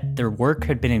never met, their work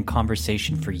had been in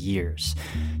conversation for years.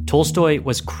 Tolstoy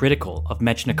was critical of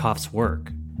Mechnikov's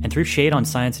work and threw shade on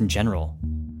science in general.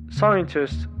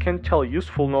 Scientists can tell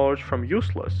useful knowledge from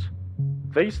useless.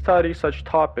 They study such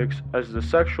topics as the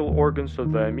sexual organs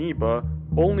of the amoeba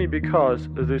only because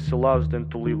this allows them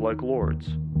to live like lords.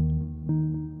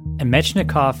 And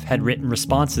Mechnikov had written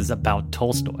responses about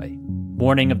Tolstoy,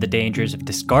 warning of the dangers of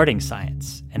discarding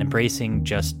science and embracing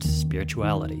just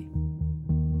spirituality.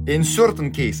 In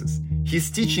certain cases, his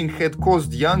teaching had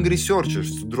caused young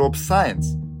researchers to drop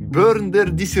science, burn their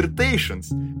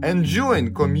dissertations, and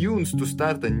join communes to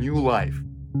start a new life.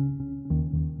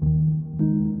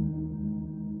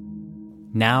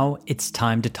 Now it's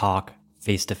time to talk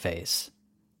face to face.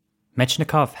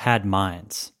 Mechnikov had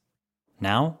minds.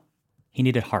 Now, he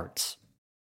needed hearts.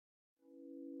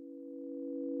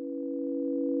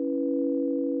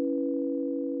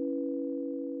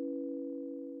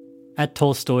 At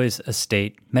Tolstoy's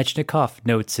estate, Mechnikov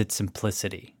notes its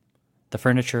simplicity. The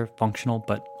furniture, functional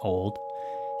but old.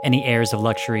 Any airs of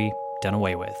luxury, done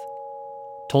away with.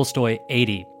 Tolstoy,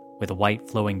 80, with a white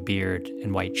flowing beard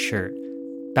and white shirt,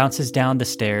 bounces down the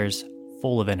stairs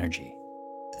full of energy.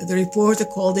 The reporter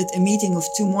called it a meeting of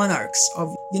two monarchs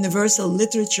of universal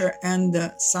literature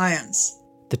and science.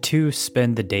 The two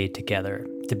spend the day together,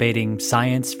 debating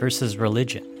science versus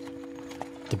religion.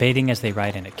 Debating as they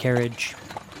ride in a carriage.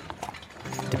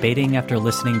 Debating after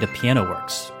listening to Piano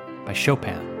Works by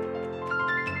Chopin.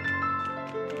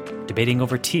 Debating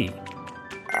over tea.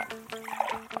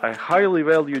 I highly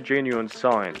value genuine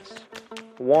science,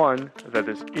 one that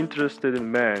is interested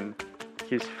in man,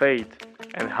 his fate,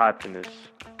 and happiness.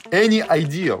 Any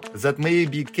ideal that may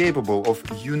be capable of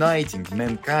uniting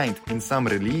mankind in some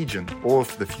religion or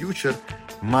the future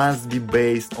must be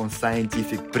based on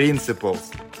scientific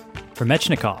principles. For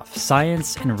Mechnikov,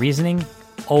 science and reasoning,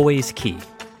 always key.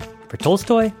 For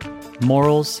Tolstoy,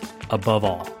 morals above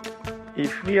all.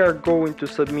 If we are going to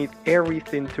submit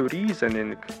everything to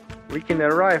reasoning, we can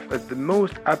arrive at the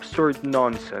most absurd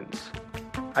nonsense.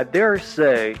 I dare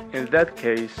say, in that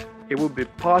case, it would be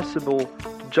possible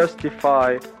to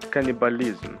justify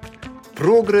cannibalism.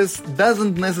 Progress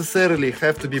doesn't necessarily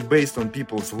have to be based on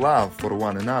people's love for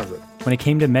one another. When it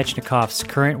came to Mechnikov's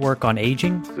current work on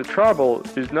aging, the trouble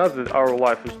is not that our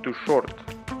life is too short,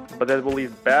 but that we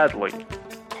live badly,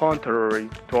 contrary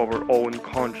to our own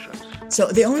conscience. So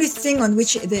the only thing on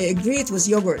which they agreed was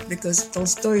yogurt, because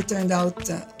Tolstoy turned out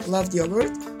loved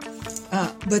yogurt.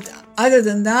 But other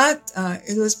than that,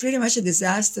 it was pretty much a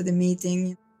disaster, the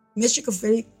meeting. Mechnikov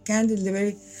very candidly,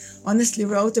 very honestly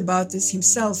wrote about this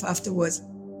himself afterwards.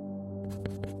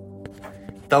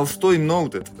 Tolstoy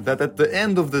noted that at the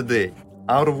end of the day,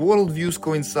 our worldviews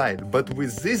coincide, but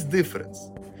with this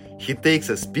difference. He takes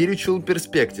a spiritual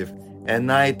perspective,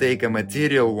 and I take a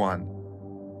material one.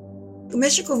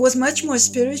 Mechnikov was much more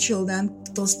spiritual than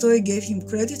Tolstoy gave him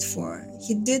credit for.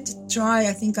 He did try,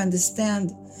 I think,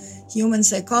 understand human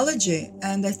psychology,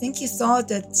 and I think he thought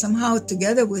that somehow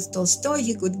together with Tolstoy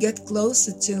he could get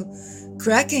closer to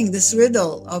cracking this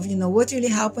riddle of, what really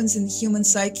happens in the human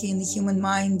psyche, in the human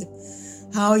mind,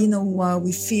 how,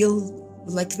 we feel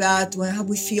like that, how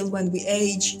we feel when we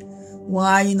age,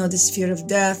 why, this fear of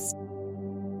death.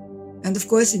 And of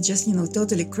course it just,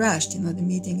 totally crashed, the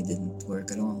meeting, it didn't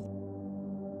work at all.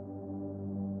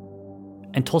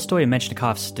 And Tolstoy and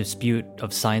Mechnikov's dispute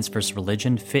of science versus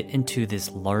religion fit into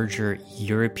this larger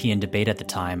European debate at the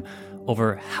time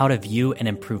over how to view and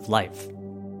improve life.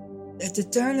 At the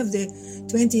turn of the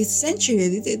 20th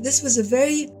century, this was a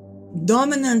very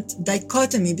dominant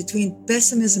dichotomy between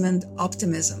pessimism and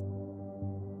optimism.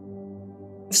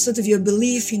 Sort of your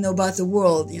belief, about the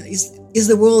world, is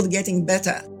the world getting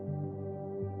better?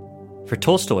 For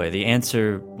Tolstoy, the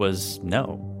answer was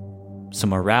no. So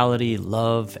morality,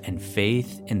 love, and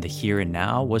faith in the here and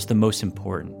now was the most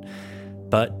important.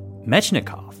 But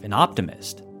Mechnikov, an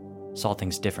optimist, saw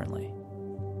things differently.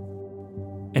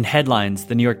 In headlines,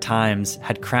 the New York Times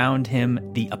had crowned him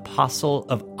the apostle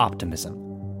of optimism.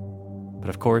 But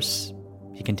of course,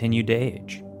 he continued to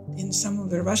age. In some of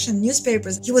the Russian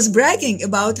newspapers, he was bragging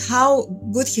about how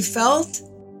good he felt.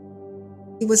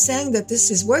 He was saying that this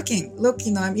is working. Look,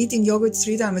 I'm eating yogurt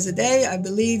 3 times a day. I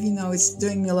believe, it's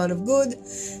doing me a lot of good.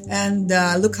 And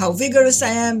look how vigorous I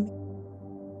am.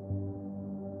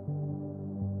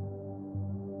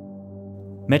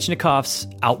 Mechnikov's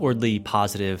outwardly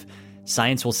positive,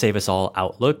 science will save us all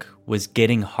outlook was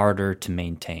getting harder to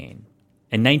maintain.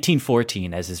 In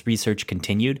 1914, as his research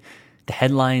continued, the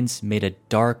headlines made a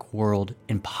dark world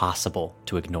impossible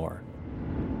to ignore.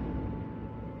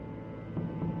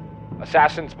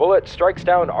 Assassin's bullet strikes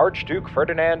down Archduke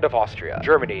Ferdinand of Austria.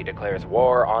 Germany declares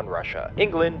war on Russia.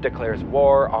 England declares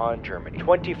war on Germany.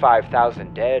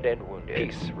 25,000 dead and wounded.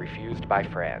 Peace refused by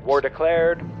France. War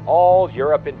declared. All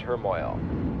Europe in turmoil.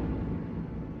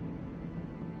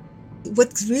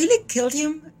 What really killed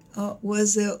him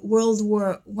was World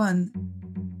War I.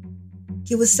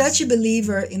 He was such a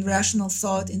believer in rational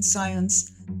thought, in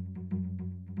science.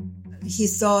 He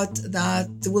thought that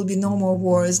there will be no more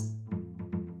wars.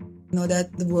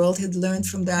 That the world had learned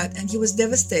from that, and he was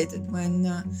devastated when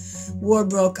war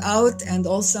broke out and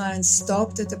all science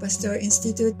stopped at the Pasteur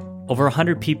Institute. Over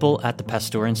 100 people at the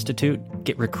Pasteur Institute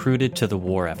get recruited to the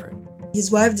war effort.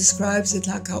 His wife describes it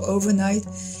like how overnight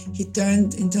he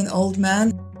turned into an old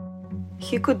man.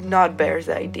 He could not bear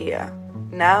the idea,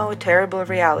 now a terrible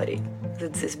reality.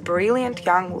 that these brilliant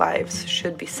young lives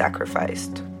should be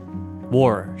sacrificed.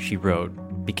 War, she wrote,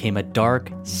 became a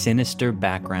dark, sinister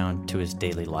background to his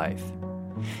daily life.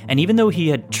 And even though he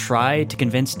had tried to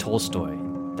convince Tolstoy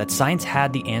that science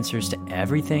had the answers to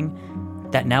everything,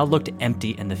 that now looked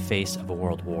empty in the face of a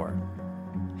world war.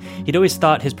 He'd always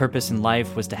thought his purpose in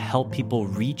life was to help people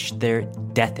reach their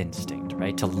death instinct,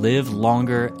 right? To live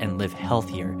longer and live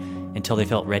healthier until they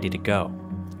felt ready to go.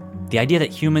 The idea that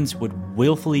humans would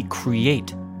willfully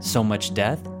create so much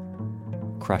death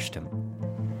crushed him.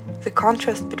 The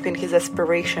contrast between his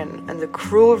aspiration and the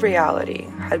cruel reality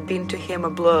had been to him a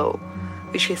blow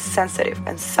which his sensitive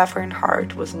and suffering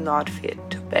heart was not fit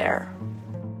to bear.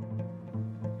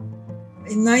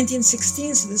 In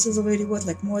 1916, so this is already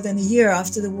more than a year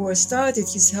after the war started,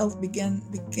 his health began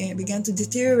to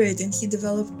deteriorate, and he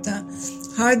developed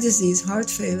heart disease, heart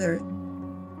failure.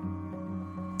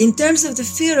 In terms of the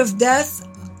fear of death,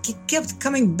 he kept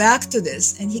coming back to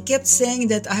this, and he kept saying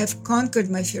that I have conquered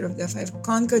my fear of death, I have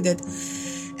conquered it.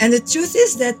 And the truth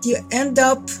is that you end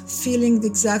up feeling the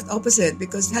exact opposite,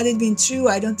 because had it been true,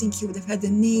 I don't think he would have had the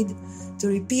need to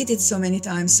repeat it so many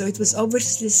times. So it was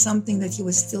obviously something that he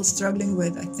was still struggling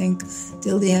with, I think,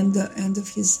 till the end of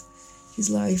his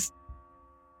life.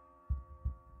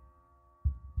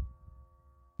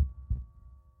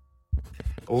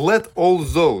 Let all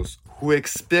those who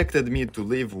expected me to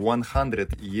live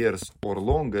 100 years or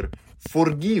longer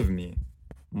forgive me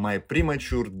my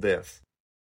premature death.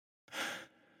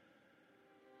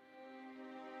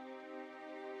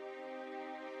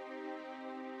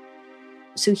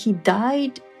 So he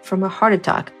died from a heart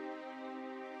attack.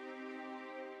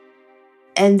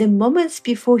 And the moments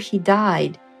before he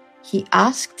died, he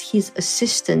asked his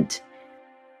assistant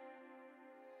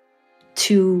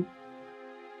to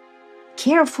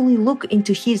carefully look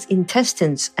into his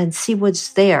intestines and see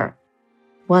what's there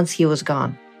once he was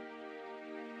gone.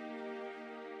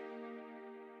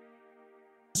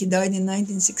 He died in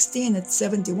 1916 at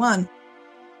 71,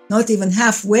 not even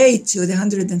halfway to the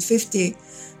 150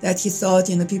 that he thought,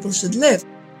 people should live.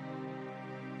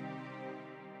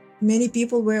 Many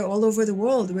people were all over the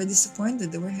world were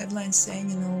disappointed. There were headlines saying,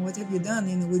 what have you done?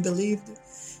 We believed,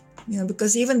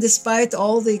 because even despite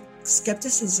all the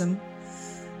skepticism,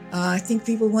 I think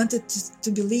people wanted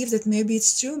to believe that maybe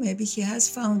it's true. Maybe he has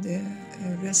found a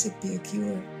recipe, a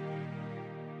cure.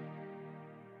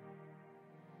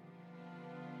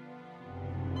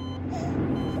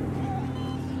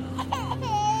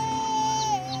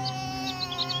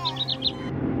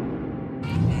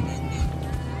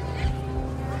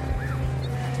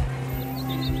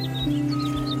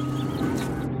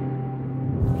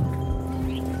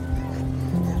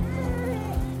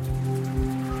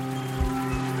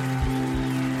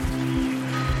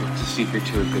 Secret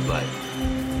to a good life?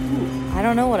 I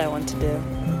don't know what I want to do.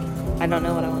 I don't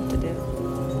know what I want to do.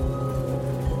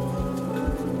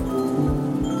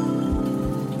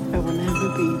 I want to have a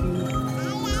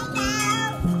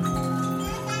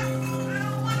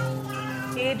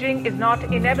baby. Aging is not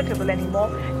inevitable anymore.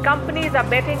 Companies are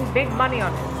betting big money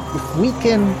on it. If we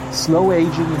can slow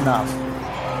aging enough,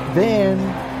 then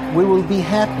we will be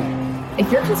happy. If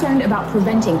you're concerned about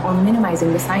preventing or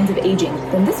minimizing the signs of aging,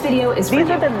 then this video is for you.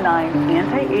 These are the 9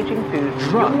 anti-aging foods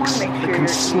Drugs you want to make that sure can you're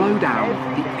slow down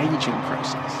the aging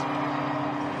process.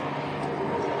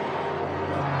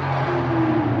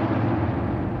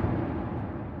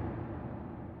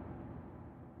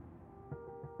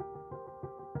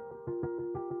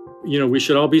 We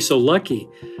should all be so lucky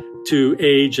to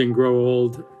age and grow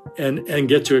old and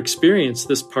get to experience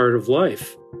this part of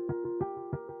life.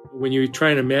 When you try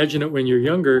and imagine it when you're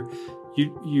younger,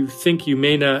 you think you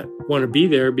may not want to be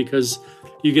there because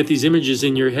you get these images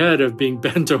in your head of being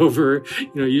bent over,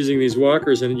 using these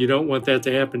walkers, and you don't want that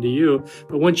to happen to you.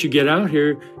 But once you get out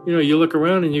here, you look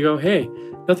around and you go, hey,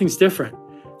 nothing's different.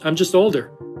 I'm just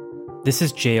older. This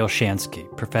is Jay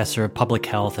Olshansky, professor of public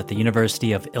health at the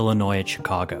University of Illinois at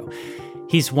Chicago.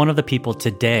 He's one of the people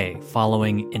today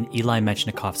following in Eli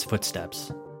Metchnikoff's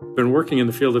footsteps. Been working in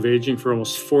the field of aging for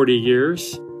almost 40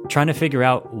 years. Trying to figure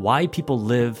out why people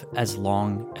live as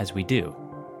long as we do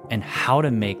and how to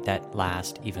make that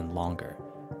last even longer.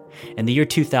 In the year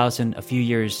 2000, a few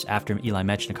years after Eli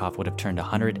Metchnikoff would have turned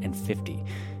 150,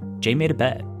 Jay made a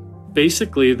bet.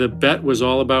 Basically, the bet was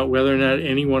all about whether or not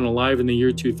anyone alive in the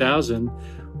year 2000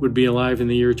 would be alive in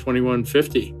the year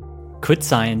 2150. Could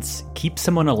science keep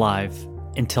someone alive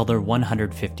until they're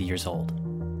 150 years old?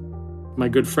 My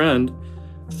good friend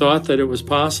thought that it was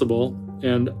possible,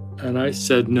 and I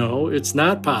said, no, it's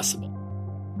not possible.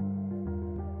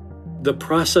 The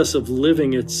process of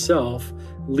living itself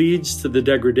leads to the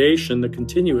degradation, the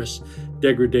continuous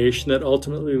degradation that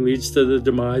ultimately leads to the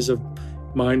demise of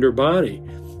mind or body.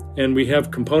 And we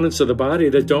have components of the body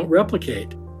that don't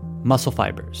replicate. Muscle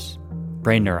fibers,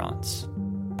 brain neurons,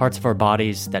 parts of our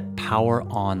bodies that power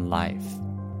on life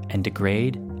and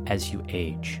degrade as you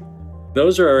age.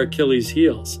 Those are our Achilles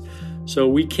heels. So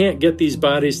we can't get these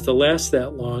bodies to last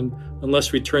that long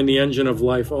unless we turn the engine of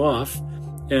life off.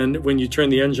 And when you turn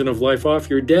the engine of life off,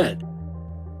 you're dead.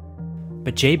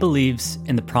 But Jay believes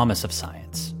in the promise of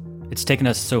science. It's taken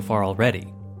us so far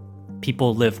already.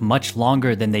 People live much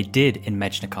longer than they did in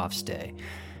Mechnikov's day.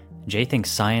 Jay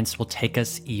thinks science will take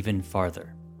us even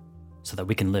farther so that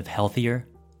we can live healthier,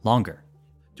 longer.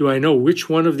 Do I know which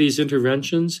one of these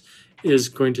interventions is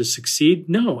going to succeed?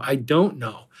 No, I don't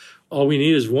know. All we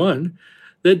need is one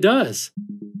that does.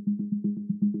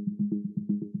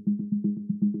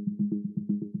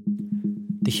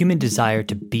 The human desire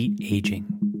to beat aging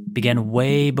began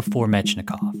way before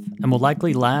Mechnikov and will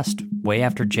likely last way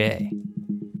after Jay.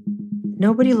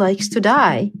 Nobody likes to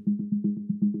die.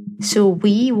 So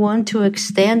we want to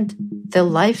extend the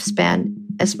lifespan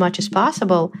as much as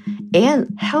possible and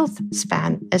health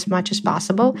span as much as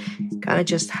possible, kind of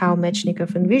just how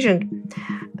Mechnikov envisioned.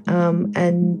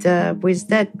 With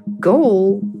that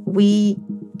goal, we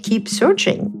keep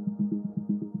searching.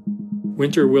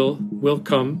 Winter will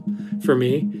come for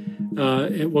me.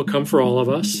 It will come for all of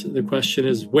us. The question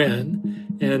is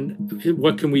when, and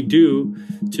what can we do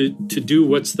to do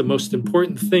what's the most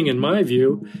important thing, in my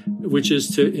view, which is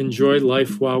to enjoy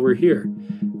life while we're here.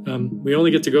 We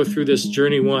only get to go through this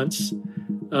journey once.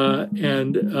 For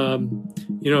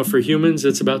humans,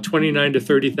 it's about 29 to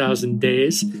 30,000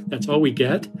 days. That's all we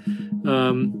get.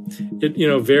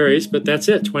 It varies, but that's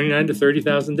it. 29 to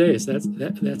 30,000 days. That's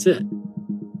it.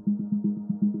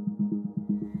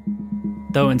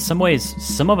 Though in some ways,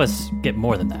 some of us get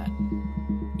more than that.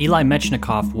 Eli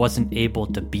Mechnikov wasn't able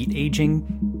to beat aging,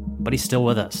 but he's still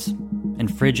with us. In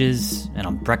fridges and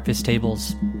on breakfast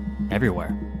tables,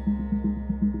 everywhere.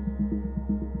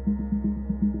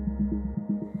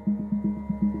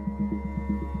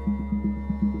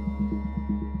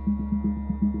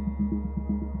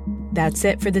 That's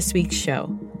it for this week's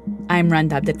show. I'm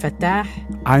Rand Abdel Fattah.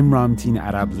 I'm Ramtin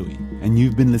Arablouei, and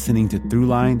you've been listening to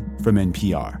Throughline from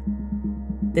NPR.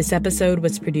 This episode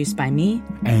was produced by me.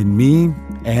 And me,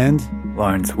 and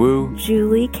Lawrence Wu,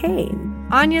 Julie Kane,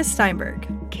 Anya Steinberg,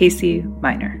 Casey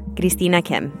Miner, Christina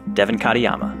Kim, Devin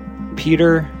Katayama,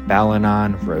 Peter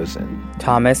Balanon Rosen,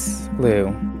 Thomas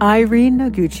Liu, Irene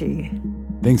Noguchi.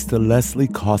 Thanks to Leslie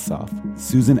Kossoff,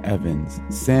 Susan Evans,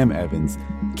 Sam Evans,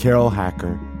 Carol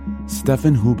Hacker,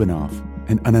 Stefan Hubanoff,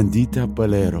 and Anandita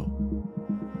Bolero.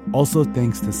 Also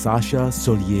thanks to Sasha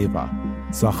Solieva,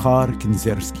 Zachar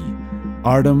Kinzersky,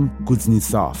 Artem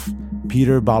Kuznetsov,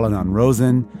 Peter Balanon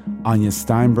Rosen, Anya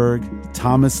Steinberg,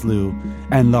 Thomas Liu,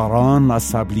 and Laurent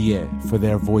Lasablier for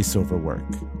their voiceover work.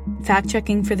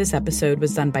 Fact-checking for this episode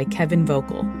was done by Kevin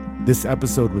Vogel. This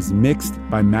episode was mixed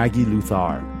by Maggie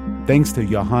Luthar. Thanks to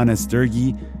Johannes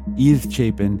Dergi, Edith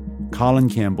Chapin, Colin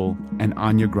Campbell, and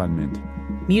Anya Grunmond.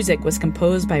 Music was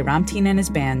composed by Ramtin and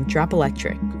his band Drop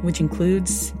Electric, which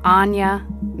includes Anya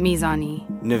Mizani,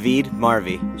 Naveed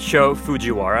Marvi, Sho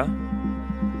Fujiwara.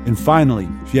 And finally,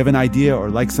 if you have an idea or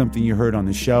like something you heard on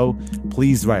the show,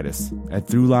 please write us at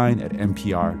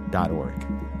throughline@npr.org.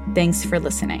 Thanks for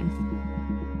listening.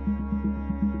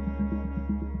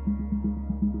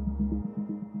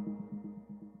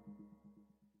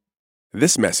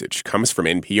 This message comes from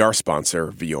NPR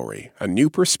sponsor Vuori, a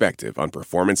new perspective on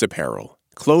performance apparel.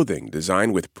 Clothing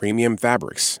designed with premium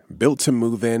fabrics, built to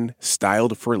move in,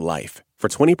 styled for life. For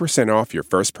 20% off your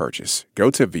first purchase, go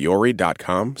to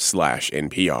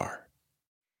vuori.com/NPR.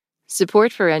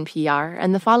 Support for NPR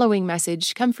and the following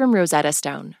message come from Rosetta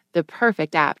Stone, the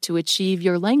perfect app to achieve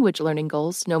your language learning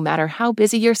goals no matter how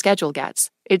busy your schedule gets.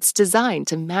 It's designed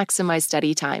to maximize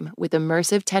study time with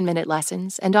immersive 10-minute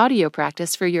lessons and audio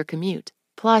practice for your commute.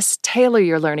 Plus, tailor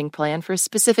your learning plan for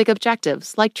specific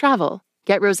objectives like travel.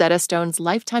 Get Rosetta Stone's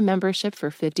lifetime membership for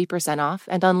 50% off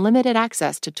and unlimited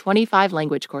access to 25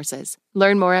 language courses.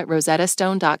 Learn more at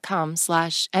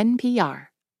rosettastone.com/NPR.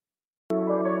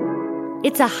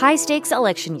 It's a high-stakes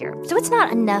election year, so it's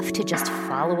not enough to just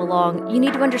follow along. You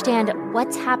need to understand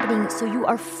what's happening so you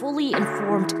are fully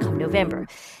informed come November.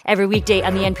 Every weekday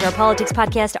on the NPR Politics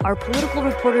Podcast, our political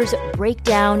reporters break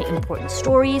down important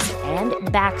stories and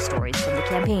backstories from the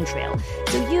campaign trail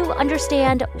so you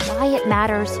understand why it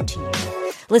matters to you.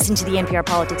 Listen to the NPR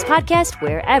Politics Podcast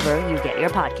wherever you get your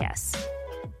podcasts.